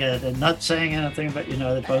transfigured and not saying anything, but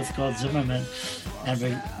they're both called Zimmerman, and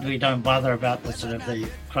we don't bother about the sort of the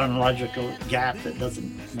chronological gap that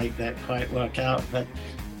doesn't make that quite work out.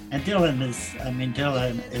 And Dylan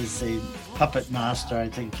is the puppet master, I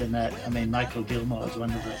think, in that. Michael Gilmore is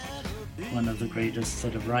one of the greatest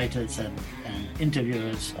sort of writers and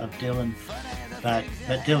interviewers of Dylan, but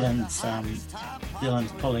Dylan's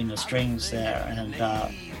pulling the strings there,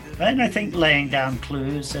 and I think laying down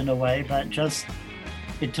clues in a way, but just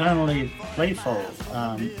eternally playful,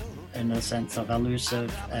 in the sense of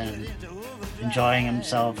elusive and enjoying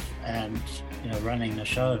himself and running the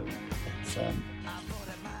show.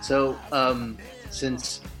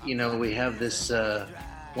 Since we have this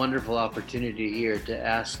wonderful opportunity here to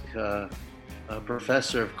ask a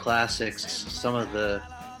professor of classics some of the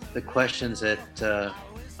questions that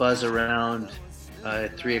buzz around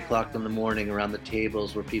at 3 o'clock in the morning around the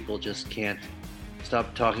tables where people just can't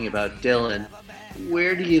stop talking about Dylan,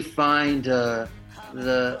 where do you find the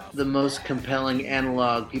most compelling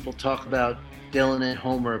analog? People talk about Dylan and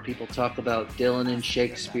Homer, people talk about Dylan and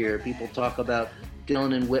Shakespeare, people talk about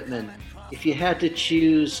Dylan and Whitman. If you had to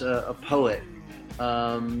choose a poet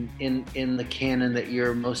in the canon that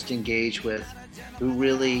you're most engaged with, who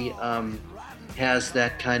really has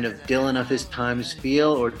that kind of Dylan of his times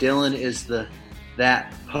feel, or Dylan is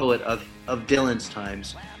that poet of Dylan's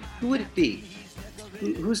times, who would it be?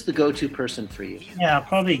 Who's the go-to person for you? Yeah,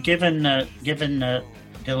 probably given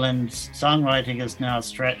Dylan's songwriting is now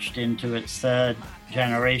stretched into its third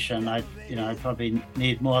generation, I probably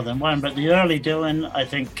need more than one. But the early Dylan, I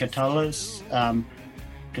think Catullus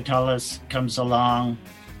comes along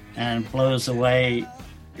and blows away,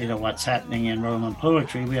 what's happening in Roman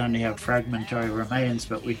poetry. We only have fragmentary remains,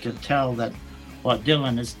 but we can tell that what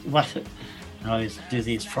Dylan is, I always do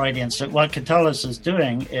these Freudians, so what Catullus is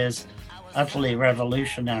doing is utterly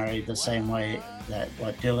revolutionary, the same way that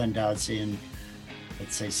what Dylan does in,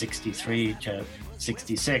 let's say, 63 to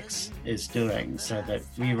 66 is doing, so that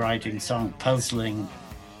rewriting song, puzzling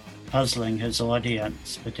his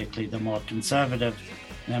audience, particularly the more conservative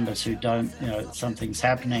members who don't, something's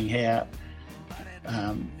happening here,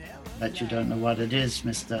 but you don't know what it is,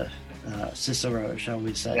 Mr. Cicero, shall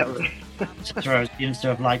we say. Yep. Cicero seems to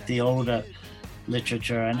have liked the older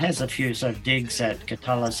literature and has a few sort of digs at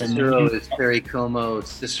Catullus. Cicero is Perry Como,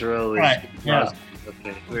 Cicero is... Right, yeah.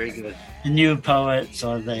 Okay, very good. The new poets,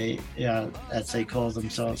 or as they call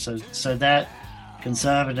themselves. So that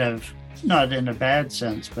conservative, not in a bad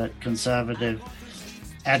sense, but conservative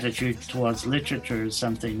attitude towards literature is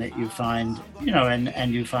something that you find,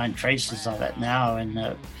 and you find traces of it now in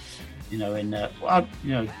the, Bob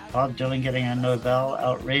Dylan getting a Nobel,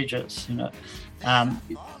 outrageous,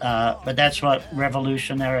 but that's what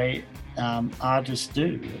revolutionary artists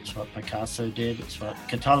do. It's what Picasso did, it's what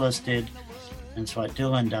Catullus did, and it's what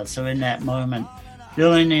Dylan does. So in that moment,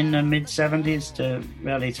 Dylan in the mid-70s to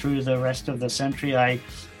really through the rest of the century, I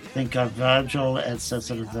think of Virgil as a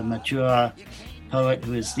sort of the mature poet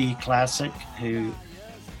who is the classic, who,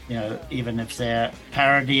 even if they're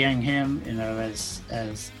parodying him, as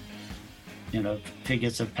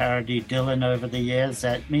figures have parodied Dylan over the years,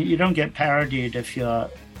 you don't get parodied if you're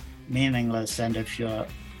meaningless and if you're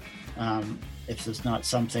if there's not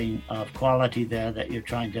something of quality there that you're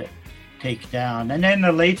trying to take down. And then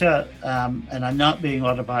the later, and I'm not being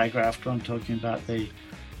autobiographical, I'm talking about the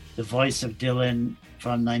voice of Dylan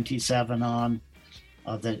from 97 on,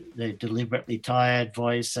 the deliberately tired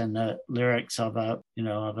voice and the lyrics of a,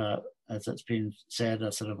 as it's been said,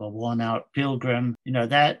 a sort of a worn-out pilgrim.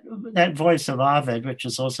 That voice of Ovid, which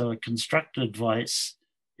is also a constructed voice,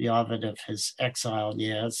 the Ovid of his exile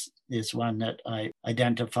years, is one that I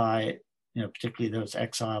identify, particularly those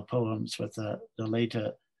exile poems with the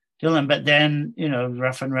later Dylan. But then,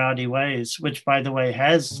 Rough and Rowdy Ways, which, by the way,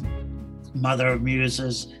 has Mother of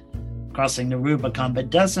Muses, Crossing the Rubicon, but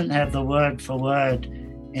doesn't have the word-for-word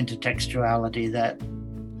intertextuality that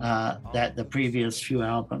the previous few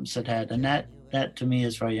albums had. And that to me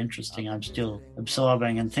is very interesting. I'm still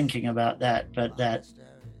absorbing and thinking about that, but that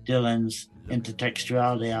Dylan's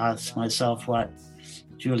intertextuality, I ask myself what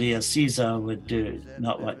Julius Caesar would do,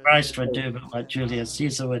 not what Christ would do, but what Julius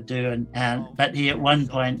Caesar would do. But he at one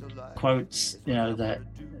point quotes, that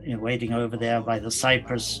waiting over there by the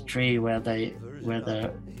cypress tree where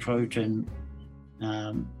the Trojan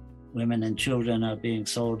women and children are being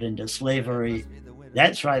sold into slavery.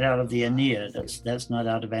 That's right out of the Aeneid. That's not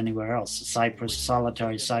out of anywhere else. The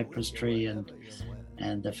solitary cypress tree,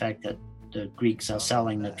 and the fact that the Greeks are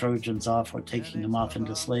selling the Trojans off or taking them off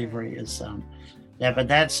into slavery is but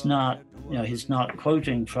that's not, he's not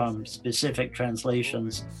quoting from specific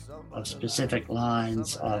translations of specific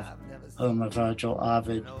lines of Homer, Virgil,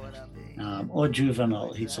 Ovid, or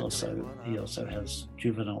Juvenal. He also has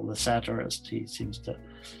Juvenal, the satirist. He seems to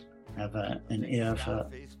have an ear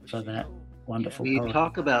for that wonderful poet. You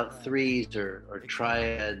talk about threes or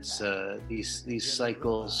triads, these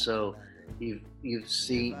cycles. So you've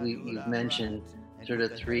mentioned sort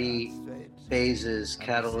of three phases: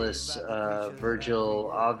 Catullus,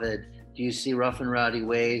 Virgil, Ovid. Do you see Rough and Rowdy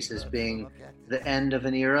Ways as being the end of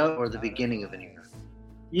an era or the beginning of an era?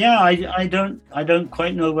 Yeah, I don't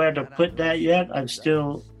quite know where to put that yet. I'm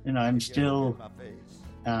still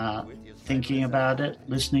thinking about it,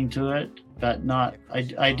 listening to it, but not.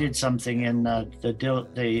 I did something in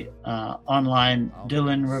the online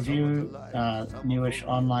Dylan review, newish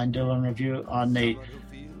online Dylan review on the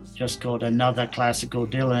just called Another Classical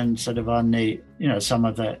Dylan, sort of on the some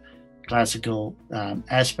of the classical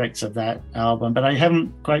aspects of that album, but I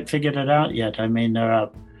haven't quite figured it out yet. I mean,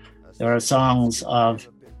 there are songs of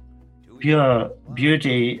pure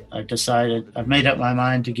beauty. I've made up my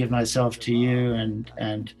mind to give myself to you,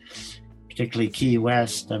 and particularly Key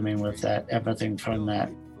West. I mean, with that, everything from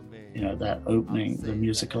that, that opening, the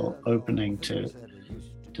musical opening to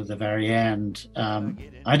the very end.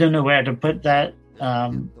 I don't know where to put that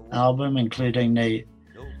album, including the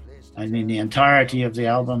entirety of the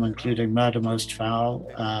album, including Murder Most Foul.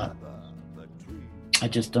 I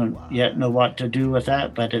just don't yet know what to do with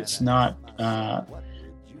that, but it's not a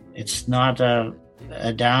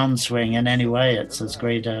downswing in any way. It's as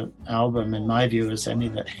great an album in my view as any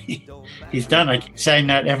that he's done. I keep saying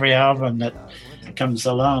that every album that comes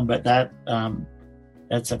along, but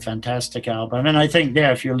that's a fantastic album. And I think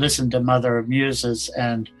if you listen to Mother of Muses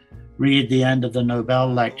and read the end of the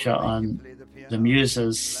Nobel lecture on the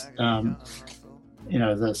Muses,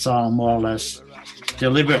 the song more or less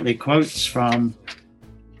deliberately quotes from,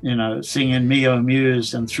 singing Me, O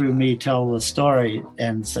Muse, and through me tell the story,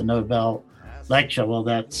 ends the Nobel lecture. Well,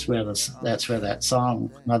 that's where that song,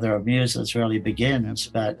 Mother of Muses, really begins,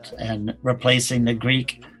 and replacing the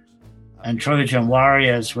Greek and Trojan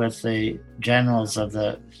warriors with the generals of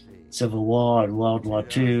the Civil War and World War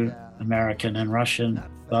II, American and Russian,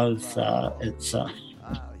 both.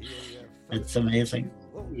 It's amazing.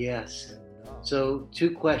 Yes. So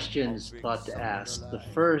 2 questions thought to ask. The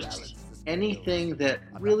first, anything that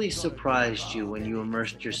really surprised you when you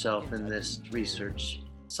immersed yourself in this research?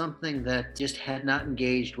 Something that just had not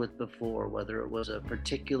engaged with before, whether it was a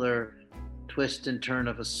particular twist and turn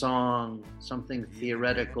of a song, something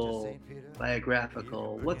theoretical,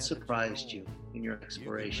 biographical. What surprised you in your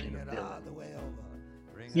exploration of Dylan?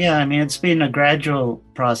 Yeah, I mean, it's been a gradual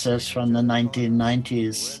process from the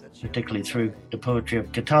 1990s, particularly through the poetry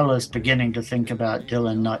of Catullus, beginning to think about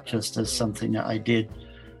Dylan not just as something that I did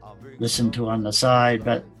listen to on the side,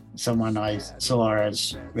 but someone I saw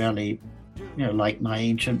as really, like my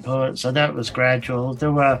ancient poet. So that was gradual.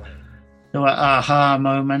 There were aha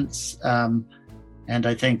moments, and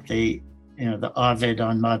I think the Ovid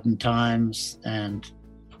on Modern Times and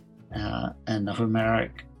the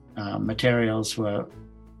Homeric materials were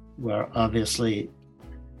obviously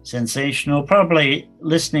sensational. Probably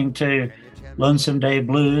listening to Lonesome Day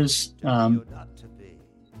Blues,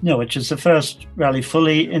 which is the first really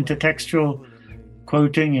fully intertextual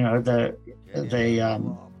quoting, the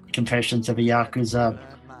Confessions of a Yakuza,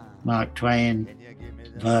 Mark Twain,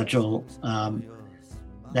 Virgil.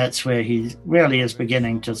 That's where he really is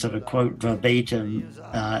beginning to sort of quote verbatim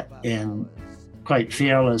in quite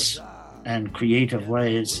fearless and creative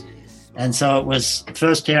ways. And so it was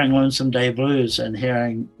first hearing Lonesome Day Blues and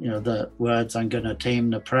hearing, the words, "I'm gonna tame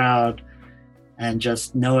the proud," and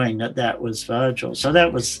just knowing that was Virgil. So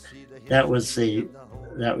that was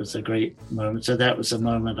a great moment. So that was a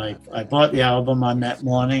moment I bought the album on that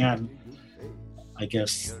morning. I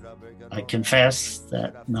guess I confess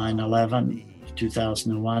that 9/11,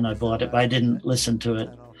 2001, I bought it, but I didn't listen to it.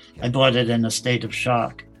 I bought it in a state of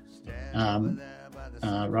shock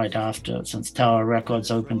right after, since Tower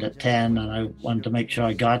Records opened at 10, and I wanted to make sure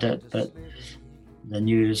I got it, but the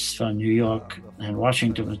news from New York and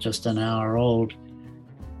Washington was just an hour old.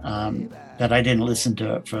 But I didn't listen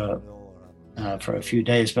to it for a few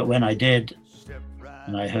days. But when I did,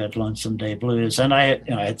 and I heard Lonesome Day Blues, and I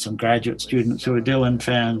had some graduate students who were Dylan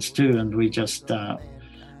fans too, and we just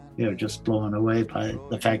just blown away by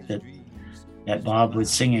the fact that Bob was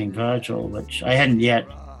singing Virgil, which I hadn't yet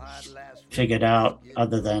figured out,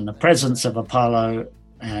 other than the presence of Apollo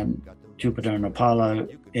and Jupiter and Apollo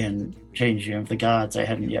in Changing of the Guards. I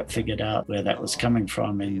hadn't yet figured out where that was coming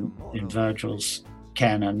from in Virgil's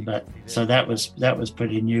canon, but so that was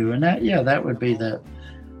pretty new, and that would be the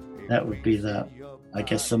I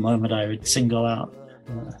guess the moment I would single out.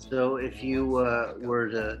 So if you were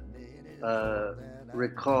to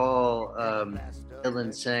recall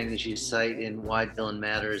Dylan saying, as you cite in Why Dylan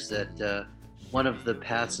Matters, that one of the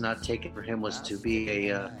paths not taken for him was to be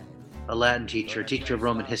a Latin teacher, a teacher of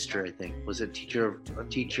Roman history, I think. Was it a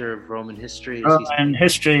teacher of Roman history? And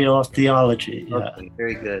history or theology. Yeah. Okay,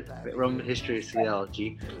 very good. Roman history or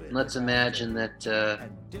theology. And let's imagine that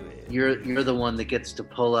you're the one that gets to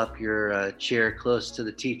pull up your chair close to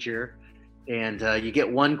the teacher, and you get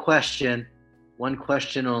one question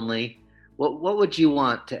only. What would you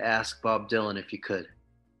want to ask Bob Dylan if you could?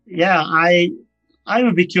 Yeah, I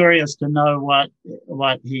would be curious to know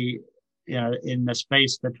what he, in the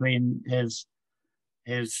space between his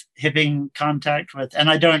Hibbing contact with, and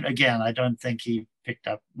I don't think he picked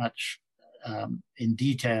up much in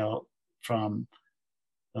detail from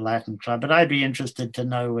the Latin Club, but I'd be interested to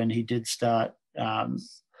know when he did start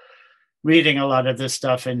reading a lot of this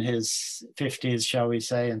stuff in his 50s, shall we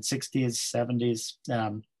say, and 60s, 70s,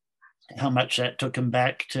 how much that took him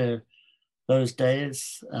back to those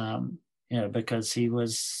days. Because he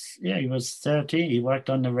was 13. He worked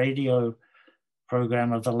on the radio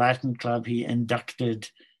program of the Latin Club. He inducted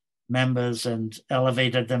members and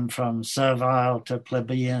elevated them from servile to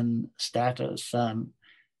plebeian status.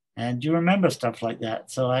 And you remember stuff like that.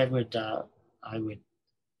 So I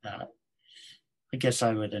guess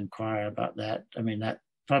I would inquire about that. I mean, that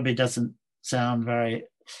probably doesn't sound very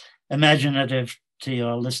imaginative to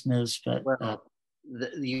your listeners, but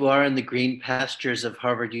you are in the green pastures of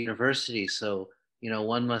Harvard University, so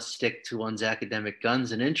one must stick to one's academic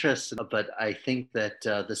guns and interests. But I think that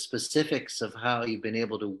the specifics of how you've been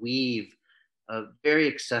able to weave a very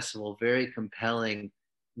accessible, very compelling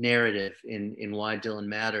narrative in Why Dylan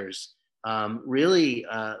Matters, really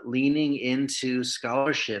leaning into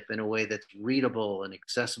scholarship in a way that's readable and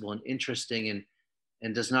accessible and interesting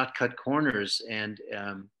and does not cut corners. And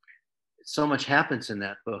so much happens in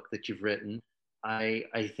that book that you've written.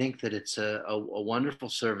 I think that it's a wonderful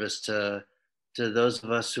service to those of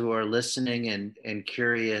us who are listening and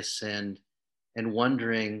curious and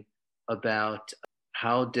wondering about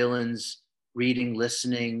how Dylan's reading,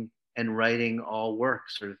 listening, and writing all work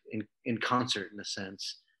sort of in concert, in a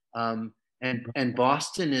sense. And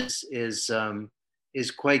Boston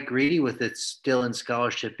is quite greedy with its Dylan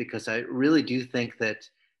scholarship, because I really do think that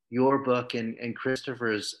your book and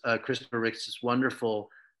Christopher Ricks' wonderful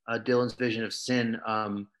Dylan's Vision of Sin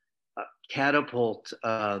catapult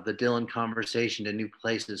the Dylan conversation to new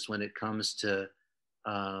places when it comes to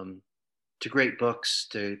great books,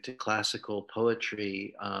 to classical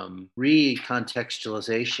poetry,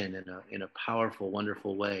 recontextualization in a powerful,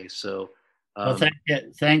 wonderful way. So, well,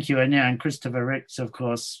 thank you, and Christopher Ricks, of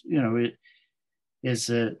course, is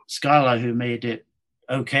a scholar who made it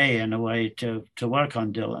okay in a way to work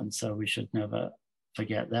on Dylan. So we should never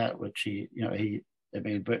forget that, which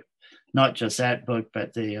but not just that book,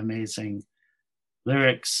 but the amazing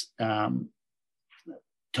lyrics tome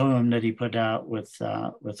that he put out with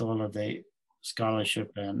all of the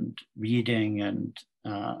scholarship and reading and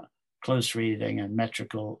close reading and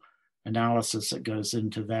metrical analysis that goes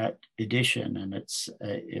into that edition. And it's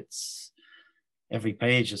every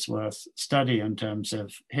page is worth study in terms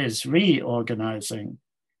of his reorganizing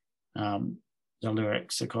the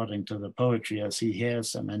lyrics according to the poetry as he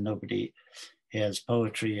hears them, and nobody hears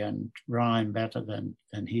poetry and rhyme better than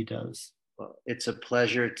he does. Well, it's a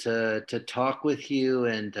pleasure to talk with you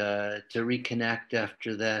and to reconnect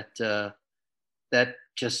after that that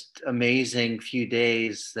just amazing few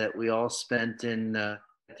days that we all spent in at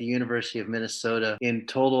the University of Minnesota in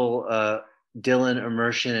total Dylan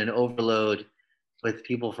immersion and overload with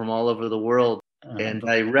people from all over the world. And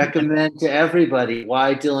I recommend to everybody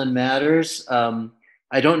Why Dylan Matters.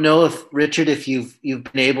 I don't know if, Richard, if you've been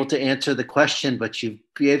able to answer the question, but you've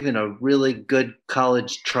given a really good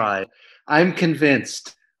college try. I am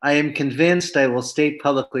convinced, I will state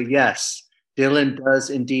publicly, yes, Dylan does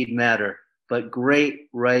indeed matter. But great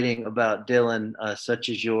writing about Dylan, such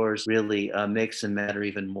as yours, really makes him matter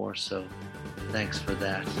even more. So thanks for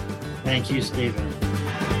that. Thank you, Stephen.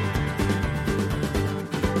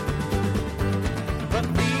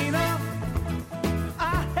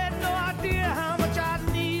 I had no idea how much I'd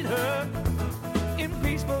need her. In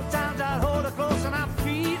peaceful times, I'd hold her close and I'd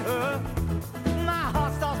feed her. My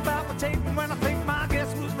heart starts palpitating when I think my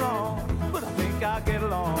guess was wrong. But I think I'll get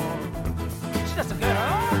along. She's just a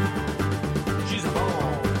girl.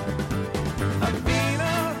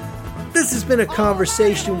 This has been a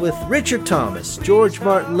conversation with Richard Thomas, George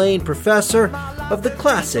Martin Lane Professor of the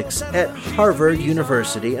Classics at Harvard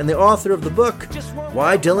University and the author of the book,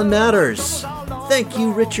 Why Dylan Matters. Thank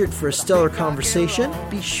you, Richard, for a stellar conversation.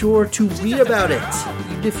 Be sure to read about it,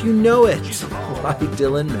 even if you know it, Why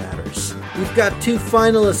Dylan Matters. We've got 2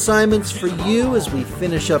 final assignments for you as we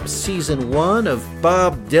finish up Season 1 of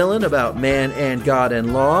Bob Dylan about Man and God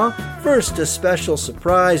and Law. First, a special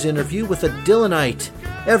surprise interview with a Dylanite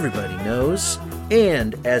everybody knows,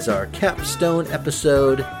 and as our capstone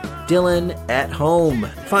episode, Dylan at Home.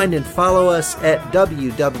 Find and follow us at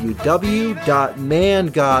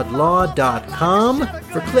www.mangodlaw.com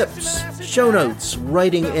for clips, show notes,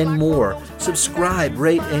 writing, and more. Subscribe,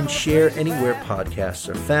 rate, and share anywhere podcasts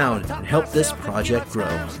are found and help this project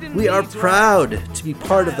grow. We are proud to be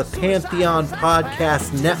part of the Pantheon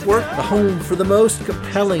Podcast Network, the home for the most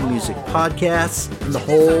compelling music podcasts in the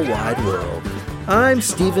whole wide world. I'm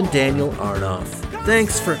Stephen Daniel Arnoff.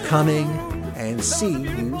 Thanks for coming, and see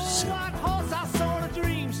you soon.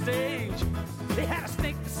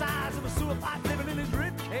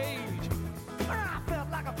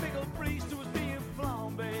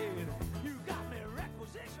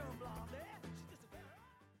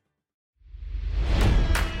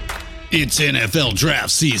 It's NFL draft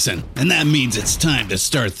season, and that means it's time to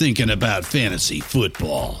start thinking about fantasy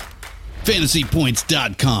football.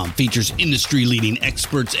 FantasyPoints.com features industry-leading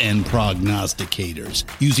experts and prognosticators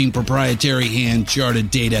using proprietary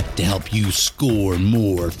hand-charted data to help you score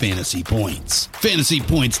more fantasy points.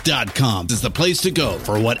 FantasyPoints.com is the place to go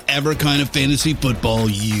for whatever kind of fantasy football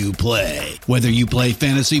you play. Whether you play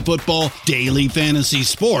fantasy football, daily fantasy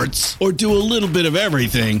sports, or do a little bit of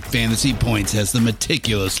everything, Fantasy Points has the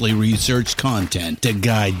meticulously researched content to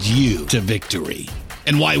guide you to victory.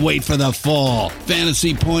 And why wait for the fall?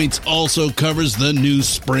 Fantasy Points also covers the new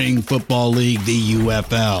spring football league, the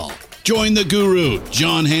UFL. Join the guru,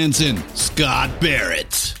 John Hansen, Scott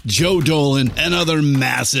Barrett, Joe Dolan, and other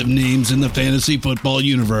massive names in the fantasy football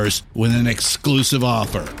universe with an exclusive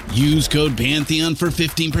offer. Use code Pantheon for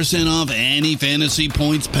 15% off any Fantasy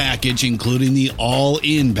Points package, including the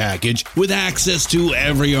all-in package, with access to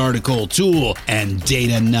every article, tool, and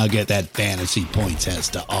data nugget that Fantasy Points has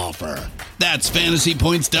to offer. That's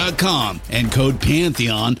FantasyPoints.com and code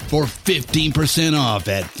Pantheon for 15% off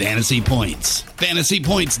at Fantasy Points.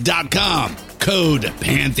 FantasyPoints.com, code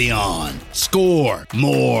Pantheon. Score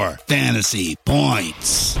more fantasy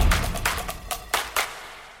points.